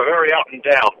 Bournemouth are very up and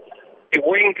down. They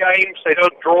win games, they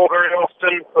don't draw very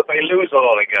often, but they lose a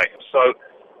lot of games. So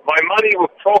my money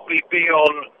would probably be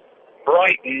on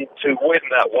Brighton to win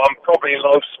that one, probably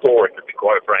low scoring, to be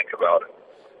quite frank about it.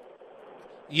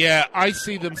 Yeah, I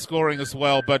see them scoring as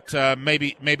well, but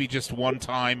maybe just one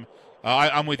time.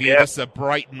 I'm with you. This is a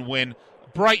Brighton win.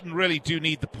 Brighton really do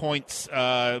need the points.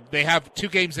 They have 2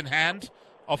 games in hand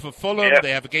off of Fulham.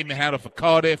 They have a game in hand off of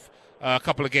Cardiff, a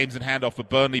couple of games in hand off of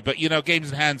Burnley. But,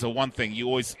 games in hands are one thing. You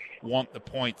always want the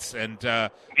points. And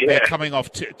they're coming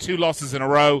off 2 losses in a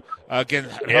row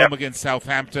home against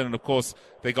Southampton. And, of course,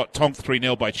 they got tonked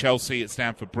 3-0 by Chelsea at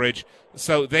Stamford Bridge.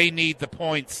 So they need the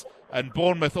points. And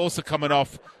Bournemouth also coming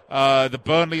off the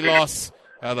Burnley loss,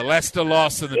 the Leicester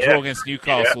loss, and the draw against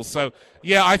Newcastle. So,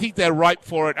 I think they're ripe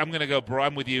for it. I'm going to go,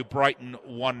 I'm with you, Brighton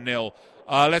 1-0.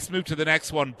 Let's move to the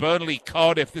next one,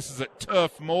 Burnley-Cardiff. This is at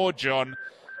Turf Moor, John.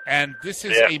 And this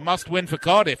is a must-win for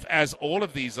Cardiff, as all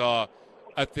of these are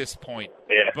at this point.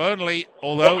 Burnley,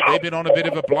 although they've been on a bit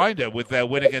of a blinder with their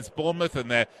win against Bournemouth, and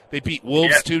they beat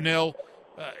Wolves 2-0.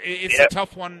 It's a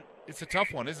tough one. It's a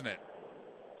tough one, isn't it?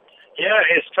 Yeah,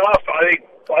 it's tough. I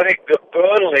think that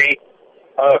Burnley,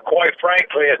 quite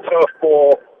frankly, at Turf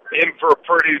Moor, in for a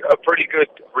pretty good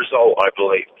result, I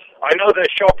believe. I know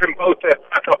they're shopping both their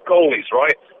backup goalies,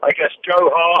 right? I guess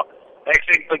Joe Hart,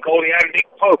 ex-England goalie, and Nick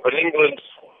Pope, and England's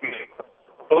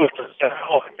both.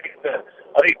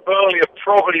 I think Burnley are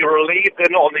probably relieved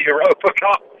they're not on the Europa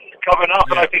Cup coming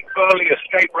up, and I think Burnley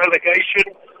escape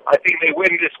relegation. I think they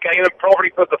win this game and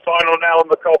probably put the final nail in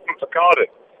the coffin for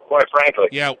Cardiff, quite frankly.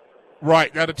 Yeah.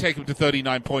 Right, that'll take them to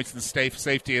 39 points in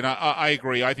safety, and I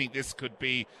agree. I think this could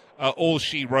be all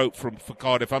she wrote for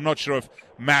Cardiff. I'm not sure if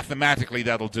mathematically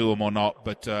that'll do them or not,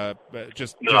 but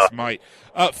just might.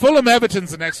 Fulham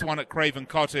Everton's the next one at Craven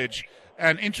Cottage.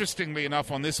 And interestingly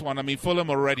enough, on this one, I mean, Fulham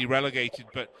are already relegated,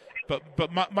 but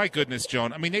my goodness,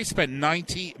 John, I mean, they spent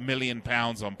 £90 million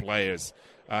on players.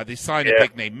 They signed a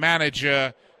big name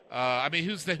manager. I mean,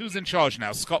 who's in charge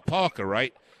now? Scott Parker,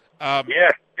 right? Frankly,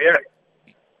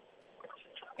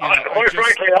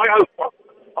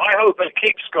 I hope they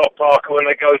keep Scott Parker when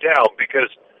they go down, because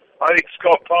I think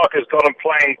Scott Parker's got them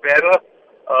playing better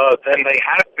than they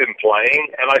have been playing,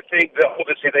 and I think that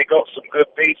obviously they got some good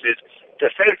pieces.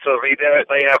 Defensively,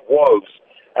 they have woes,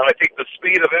 and I think the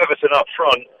speed of Everton up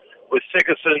front with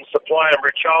Sigurdsson supplying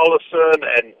Richarlison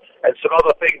and some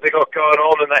other things they got going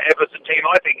on in that Everton team,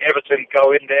 I think Everton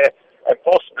go in there and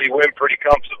possibly win pretty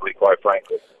comfortably, quite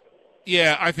frankly.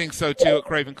 Yeah, I think so too at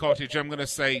Craven Cottage. I'm going to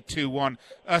say 2-1.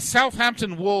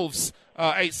 Southampton Wolves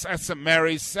at St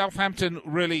Mary's. Southampton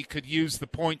really could use the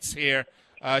points here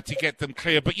to get them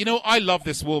clear. But, you know, I love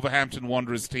this Wolverhampton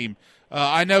Wanderers team.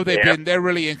 I know they're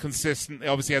really inconsistent. They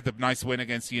obviously had the nice win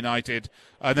against United,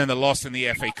 and then the loss in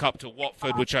the FA Cup to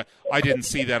Watford, which I didn't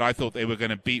see that. I thought they were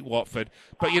going to beat Watford.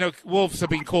 But, you know, Wolves have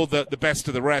been called the best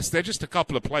of the rest. They're just a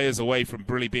couple of players away from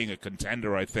really being a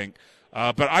contender, I think.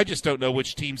 But I just don't know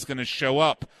which team's going to show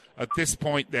up. At this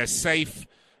point, they're safe.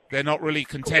 They're not really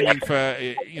contending for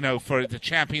the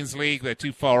Champions League. They're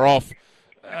too far off.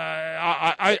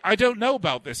 I don't know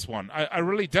about this one. I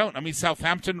really don't. I mean,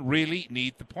 Southampton really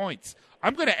need the points.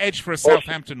 I'm going to edge for a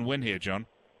Southampton win here, John.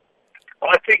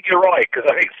 I think you're right, because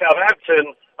I think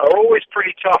Southampton are always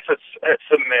pretty tough at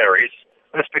St Mary's.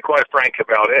 Let's be quite frank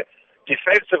about it.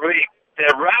 Defensively,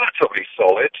 they're relatively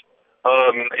solid,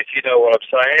 if you know what I'm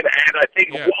saying. And I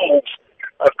think Wolves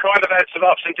have kind of had some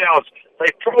ups and downs. They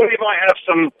probably might have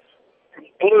some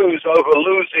blues over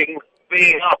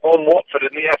being up on Watford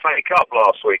in the FA Cup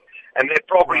last week. And they're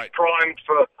probably primed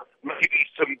for maybe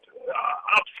some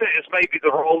upset is maybe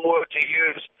the wrong word to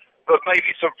use, but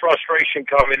maybe some frustration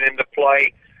coming into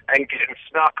play and getting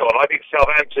snuck on. I think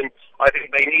Southampton,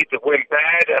 they need to win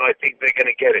bad, and I think they're going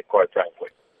to get it, quite frankly.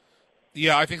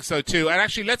 Yeah, I think so too. And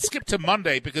actually, let's skip to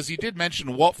Monday, because you did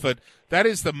mention Watford. That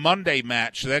is the Monday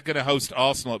match. They're going to host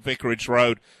Arsenal at Vicarage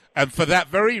Road. And for that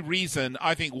very reason,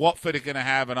 I think Watford are going to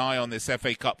have an eye on this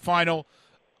FA Cup final.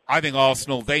 I think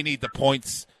Arsenal, they need the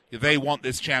points. They want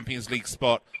this Champions League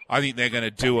spot. I think they're going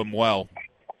to do them well.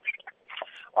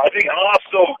 I think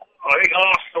Arsenal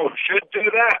should do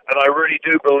that, and I really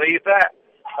do believe that.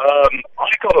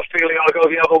 I got a feeling I'll go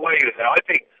the other way now.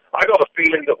 I got a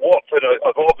feeling that Watford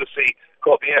have obviously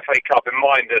got the FA Cup in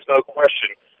mind, there's no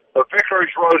question. But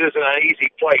Vicarage Road isn't an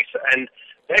easy place, and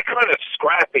they're kind of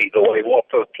scrappy the way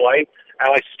Watford play, and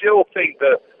I still think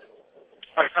that,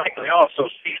 frankly,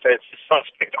 Arsenal's defence is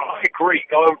suspect. I agree,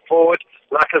 going forward,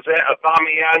 Lacazette,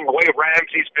 Aubameyang, the way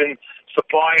Ramsey's been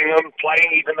supplying them,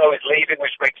 playing even though he's leaving,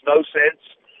 which makes no sense.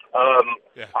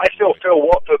 I still feel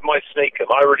Watford might sneak them.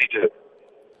 I really do.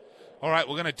 All right,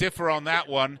 we're going to differ on that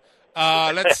one.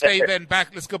 Let's stay then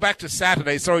back. Let's go back to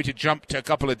Saturday. Sorry to jump to a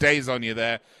couple of days on you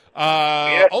there.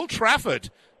 Old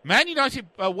Trafford, Man United,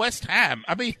 West Ham.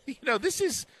 I mean, you know, this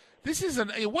is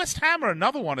West Ham are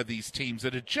another one of these teams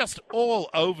that are just all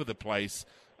over the place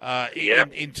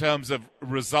in terms of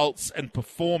results and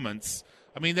performance.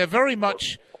 I mean, they're very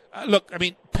much. Look, I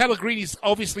mean, Pellegrini's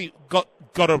obviously got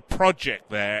a project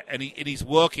there, and he's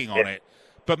working on it.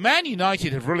 But Man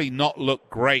United have really not looked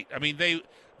great. I mean,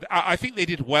 I think they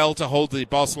did well to hold the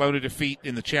Barcelona defeat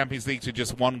in the Champions League to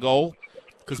just one goal,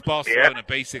 because Barcelona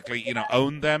basically,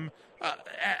 owned them.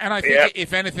 And I think,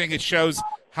 if anything, it shows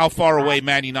how far away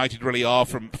Man United really are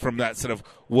from that sort of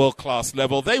world-class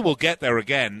level. They will get there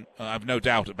again, I've no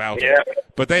doubt about it.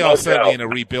 But they are certainly in a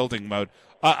rebuilding mode.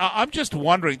 I'm just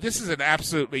wondering, this is an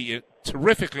absolutely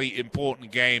terrifically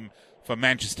important game for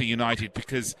Manchester United,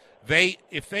 because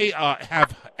if they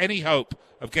have any hope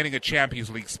of getting a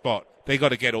Champions League spot, they got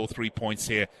to get all 3 points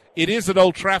here. It is at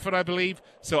Old Trafford, I believe,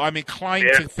 so I'm inclined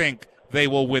to think they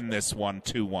will win this one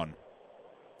 2-1.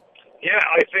 Yeah,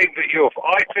 I think that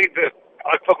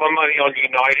I put my money on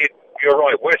United. You're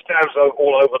right. West Ham's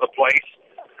all over the place,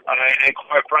 and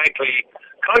quite frankly,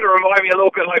 kind of remind me a little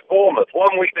bit like Bournemouth.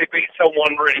 One week they beat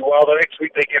someone really well, the next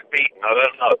week they get beaten. I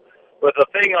don't know. But the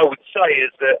thing I would say is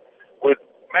that with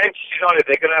Manchester United,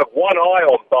 they're going to have one eye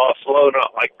on Barcelona.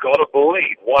 I got to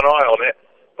believe one eye on it.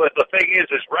 But the thing is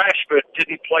Rashford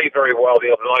didn't play very well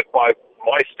the other night by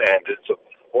my standards of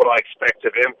what I expect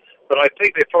of him. But I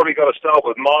think they've probably got to start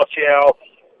with Martial,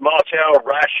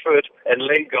 Rashford, and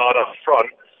Lingard up front,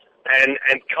 and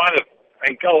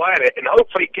go at it, and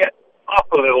hopefully get up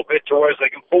a little bit to where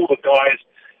they can pull the guys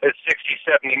at 60,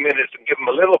 70 minutes and give them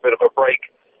a little bit of a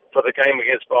break for the game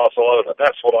against Barcelona.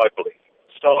 That's what I believe.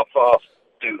 Start fast,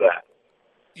 do that.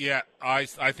 Yeah, I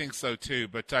think so too,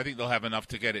 but I think they'll have enough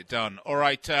to get it done. All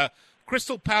right,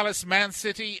 Crystal Palace, Man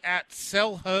City at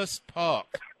Selhurst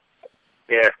Park.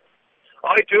 Yeah.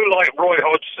 I do like Roy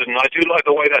Hodgson. I do like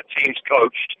the way that team's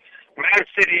coached. Man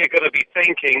City are going to be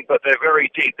thinking, but they're very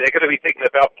deep. They're going to be thinking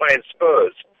about playing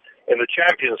Spurs in the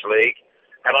Champions League.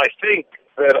 And I think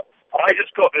that I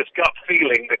just got this gut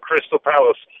feeling that Crystal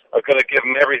Palace are going to give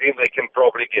them everything they can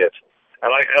probably give.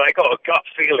 And I got a gut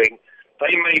feeling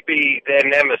they may be their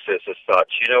nemesis as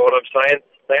such. You know what I'm saying?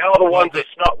 They are the ones that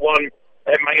snuck one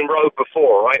at Main Road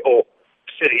before, right? Or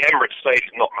City Emirates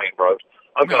Stadium, not Main Road.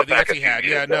 No, the Etihad.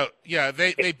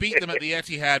 They beat them at the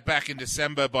Etihad back in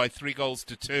December by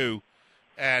 3-2,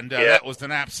 and that was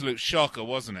an absolute shocker,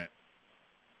 wasn't it?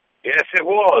 Yes, it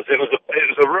was. It was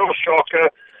a real shocker.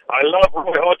 I love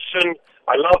Roy Hodgson.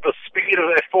 I love the speed of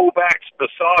their fullbacks,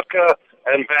 Bissaka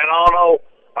and Van Arnold.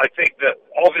 I think that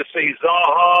obviously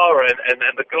Zaha and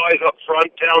the guys up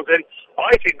front, Townsend,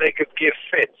 I think they could give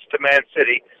fits to Man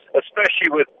City, especially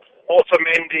with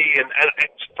Otamendi, and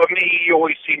for me, he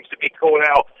always seems to be called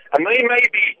out. And they may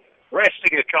be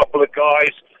resting a couple of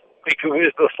guys because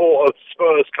with the thought of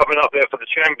Spurs coming up there for the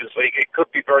Champions League, it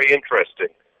could be very interesting.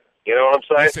 You know what I'm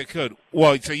saying? Yes, it could.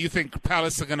 Well, so you think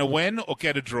Palace are going to win or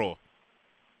get a draw?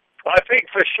 I think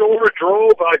for sure a draw,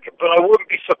 but I wouldn't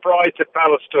be surprised if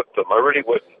Palace took them. I really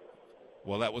wouldn't.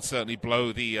 Well, that would certainly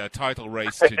blow the title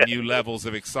race to new levels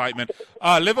of excitement.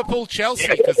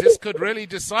 Liverpool-Chelsea, because this could really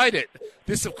decide it.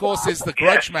 This, of course, is the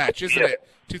grudge match, isn't it?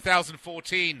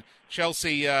 2014,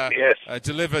 Chelsea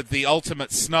delivered the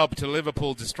ultimate snub to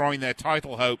Liverpool, destroying their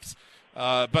title hopes.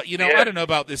 But, I don't know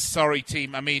about this Surrey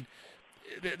team. I mean,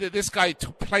 this guy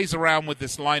plays around with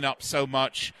this lineup so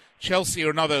much. Chelsea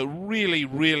are another really,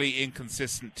 really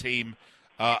inconsistent team.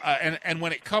 And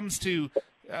when it comes to...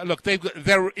 look,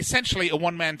 they're essentially a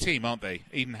one-man team, aren't they,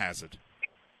 Eden Hazard?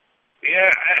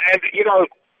 Yeah, and,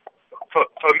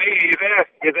 for me, you there?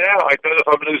 I don't know if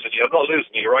I'm losing you. I'm not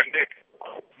losing you, right, Nick?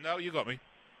 No, you got me.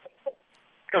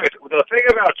 Good. The thing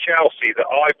about Chelsea that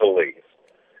I believe,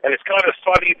 and it's kind of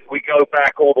funny that we go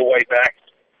back all the way back,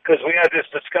 because we had this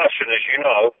discussion, as you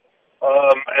know,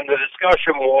 and the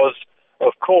discussion was,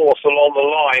 of course, along the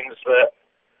lines that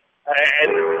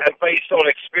and based on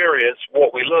experience,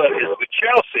 what we learned is with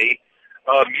Chelsea,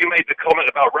 you made the comment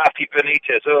about Rafi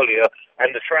Benitez earlier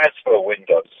and the transfer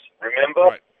windows, remember?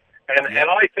 Right. And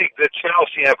I think that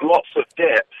Chelsea have lots of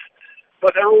depth,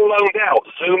 but they're all loaned out.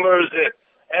 Zuma's at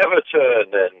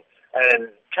Everton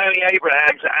and Tony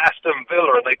Abraham's at Aston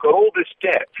Villa, and they've got all this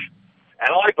depth. And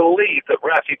I believe that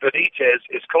Rafi Benitez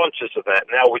is conscious of that.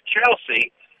 Now, with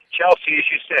Chelsea, as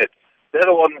you said, they're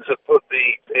the ones that put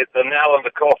the nail in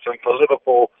the coffin for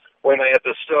Liverpool when they had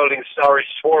the Sterling,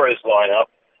 Sturridge, Suarez lineup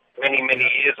many,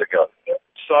 many years ago.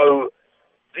 So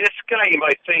this game,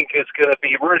 I think, is going to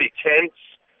be really tense.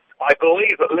 I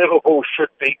believe that Liverpool should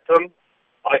beat them.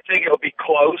 I think it'll be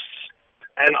close.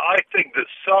 And I think that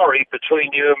Sarri,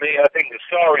 between you and me, I think that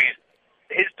Sarri,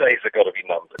 his days are going to be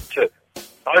numbered too.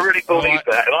 I really believe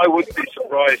that, and I wouldn't be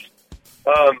surprised.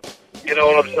 You know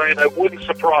what I'm saying? It wouldn't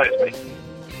surprise me.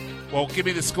 Well, give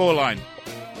me the scoreline.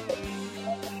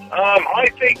 I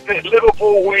think that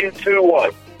Liverpool win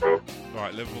 2-1. All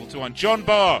right, Liverpool 2-1. John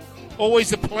Barr,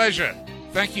 always a pleasure.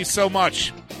 Thank you so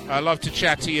much. I'd love to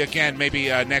chat to you again, maybe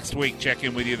next week. Check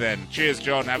in with you then. Cheers,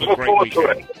 John. Have a great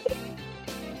weekend.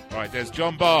 All right, there's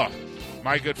John Barr,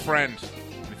 my good friend.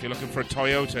 And if you're looking for a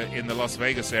Toyota in the Las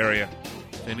Vegas area,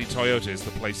 Finley Toyota is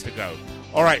the place to go.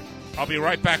 All right, I'll be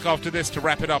right back after this to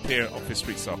wrap it up here on Fifth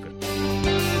Street Soccer.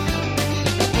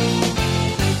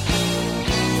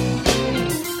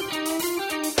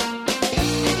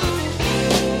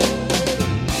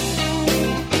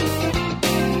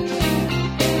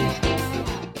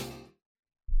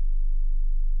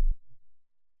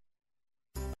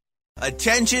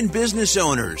 Attention business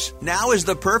owners. Now is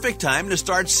the perfect time to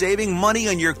start saving money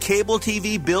on your cable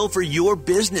TV bill for your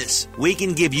business. We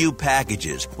can give you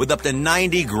packages with up to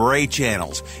 90 great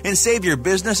channels and save your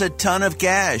business a ton of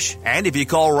cash. And if you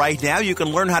call right now, you can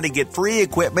learn how to get free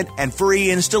equipment and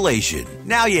free installation.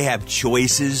 Now you have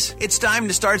choices. It's time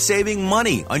to start saving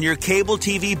money on your cable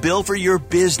TV bill for your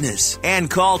business. And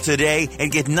call today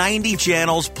and get 90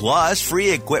 channels plus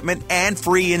free equipment and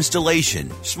free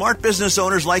installation. Smart business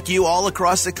owners like you all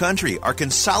across the country are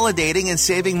consolidating and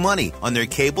saving money on their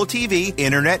cable TV,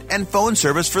 internet, and phone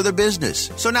service for their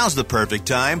business. So now's the perfect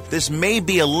time. This may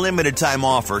be a limited time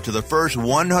offer to the first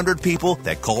 100 people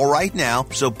that call right now,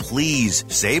 so please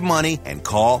save money and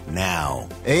call now.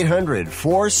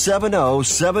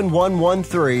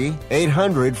 800-470-7113.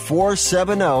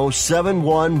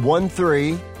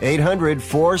 800-470-7113.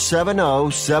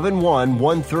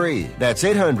 800-470-7113. That's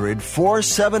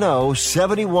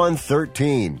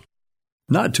 800-470-7113.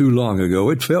 Not too long ago,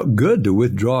 it felt good to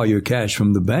withdraw your cash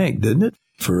from the bank, didn't it?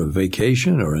 For a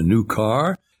vacation or a new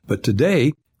car. But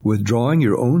today, withdrawing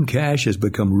your own cash has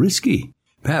become risky.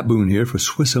 Pat Boone here for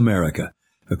Swiss America.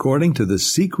 According to The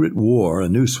Secret War, a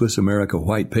new Swiss America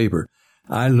white paper,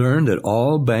 I learned that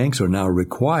all banks are now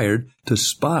required to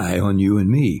spy on you and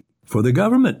me for the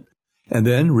government, and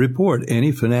then report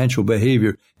any financial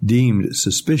behavior deemed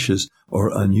suspicious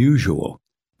or unusual.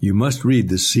 You must read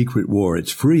The Secret War.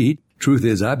 It's free. Truth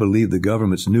is, I believe the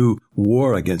government's new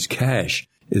war against cash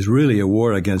is really a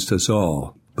war against us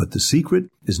all. But the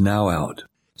secret is now out.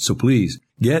 So please,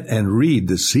 get and read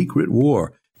The Secret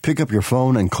War. Pick up your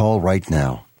phone and call right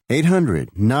now.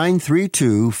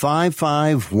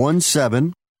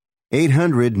 800-932-5517.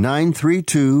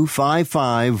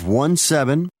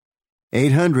 800-932-5517.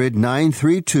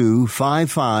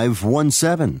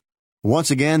 800-932-5517. Once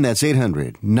again, that's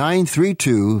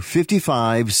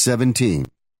 800-932-5517.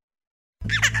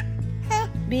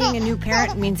 Being a new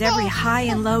parent means every high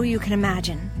and low you can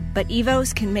imagine. But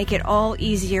Evos can make it all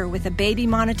easier with a baby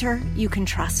monitor you can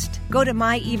trust. Go to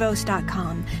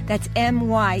myevos.com, that's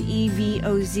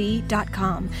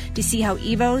MYEVOZ.com, to see how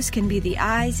Evos can be the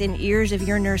eyes and ears of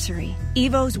your nursery.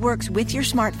 Evos works with your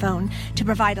smartphone to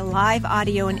provide a live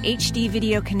audio and HD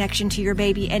video connection to your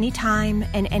baby anytime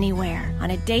and anywhere.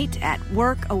 On a date, at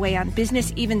work, away on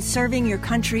business, even serving your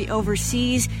country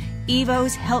overseas,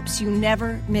 Evos helps you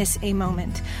never miss a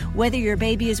moment. Whether your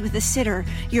baby is with a sitter,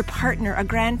 your partner, a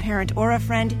grandparent, or a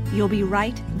friend, you'll be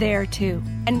right there too.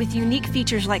 And with unique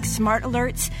features like smart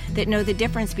alerts that know the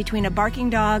difference between a barking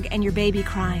dog and your baby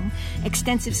crying,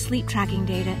 extensive sleep tracking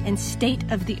data, and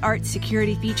state-of-the-art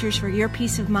security features for your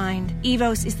peace of mind,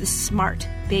 Evos is the smart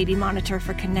baby monitor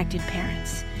for connected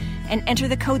parents. And enter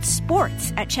the code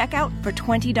SPORTS at checkout for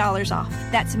 $20 off.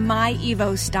 That's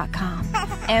myevos.com.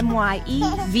 MYEVOZ.com.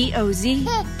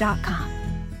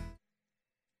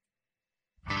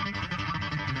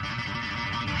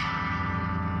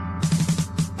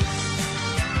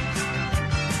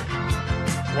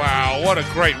 Wow, what a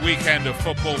great weekend of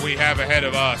football we have ahead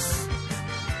of us.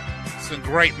 Some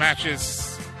great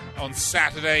matches on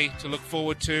Saturday to look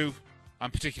forward to. I'm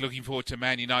particularly looking forward to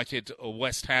Man United or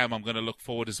West Ham. I'm going to look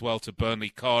forward as well to Burnley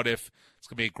Cardiff. It's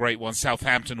going to be a great one.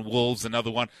 Southampton Wolves,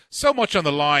 another one. So much on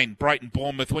the line. Brighton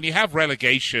Bournemouth. When you have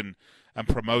relegation and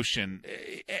promotion,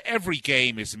 every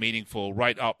game is meaningful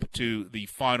right up to the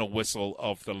final whistle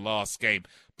of the last game.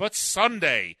 But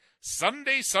Sunday.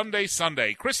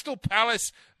 Crystal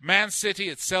Palace, Man City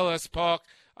at Selhurst Park.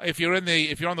 If you're on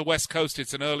the West Coast,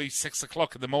 it's an early 6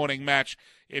 o'clock in the morning match.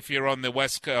 If you're on the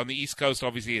East Coast,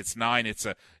 obviously it's 9. It's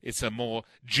a more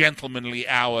gentlemanly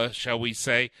hour, shall we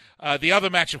say? The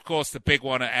other match, of course, the big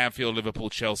one at Anfield,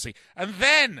 Liverpool, Chelsea, and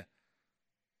then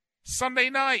Sunday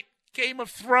night, Game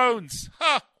of Thrones.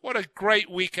 What a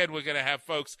great weekend we're going to have,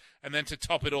 folks! And then to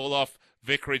top it all off,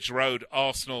 Vicarage Road,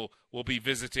 Arsenal will be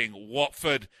visiting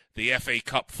Watford, the FA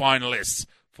Cup finalists,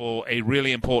 for a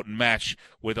really important match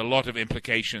with a lot of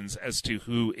implications as to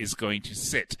who is going to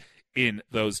sit in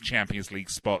those Champions League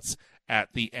spots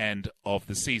at the end of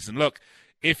the season. Look,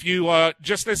 if you are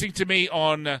just listening to me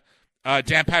on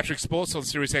Dan Patrick Sports on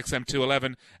Sirius XM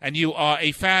 211, and you are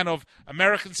a fan of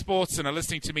American sports and are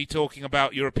listening to me talking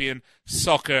about European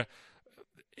soccer,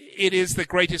 it is the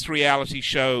greatest reality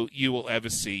show you will ever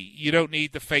see. You don't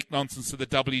need the fake nonsense of the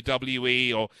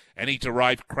WWE or any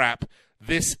derived crap.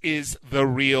 This is the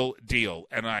real deal,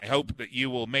 and I hope that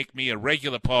you will make me a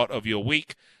regular part of your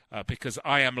week, because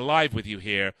I am live with you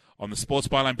here on the Sports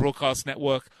Byline Broadcast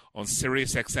Network on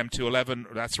Sirius XM 211.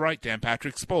 That's right, Dan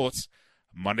Patrick Sports,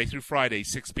 Monday through Friday,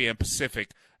 6 p.m.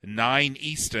 Pacific, 9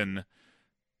 Eastern.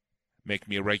 Make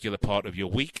me a regular part of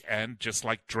your week, and just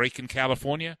like Drake in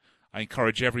California, I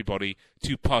encourage everybody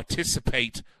to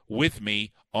participate with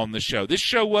me on the show. This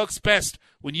show works best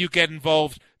when you get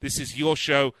involved. This is your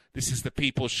show. This is the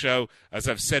people's show. As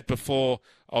I've said before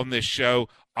on this show,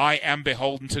 I am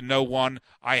beholden to no one.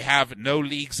 I have no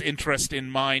league's interest in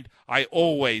mind. I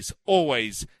always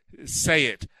say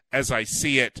it as I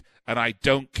see it, and I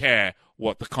don't care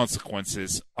what the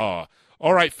consequences are.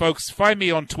 All right, folks, find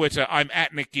me on Twitter. I'm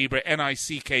at Nick Geber,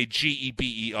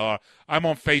 NickGeber. I'm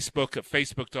on Facebook at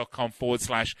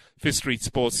facebook.com/Fifth Street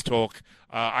Sports Talk.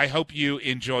 I hope you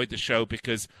enjoyed the show,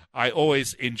 because I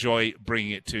always enjoy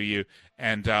bringing it to you.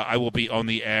 And I will be on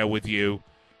the air with you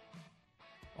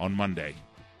on Monday.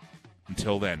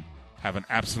 Until then, have an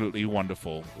absolutely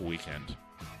wonderful weekend.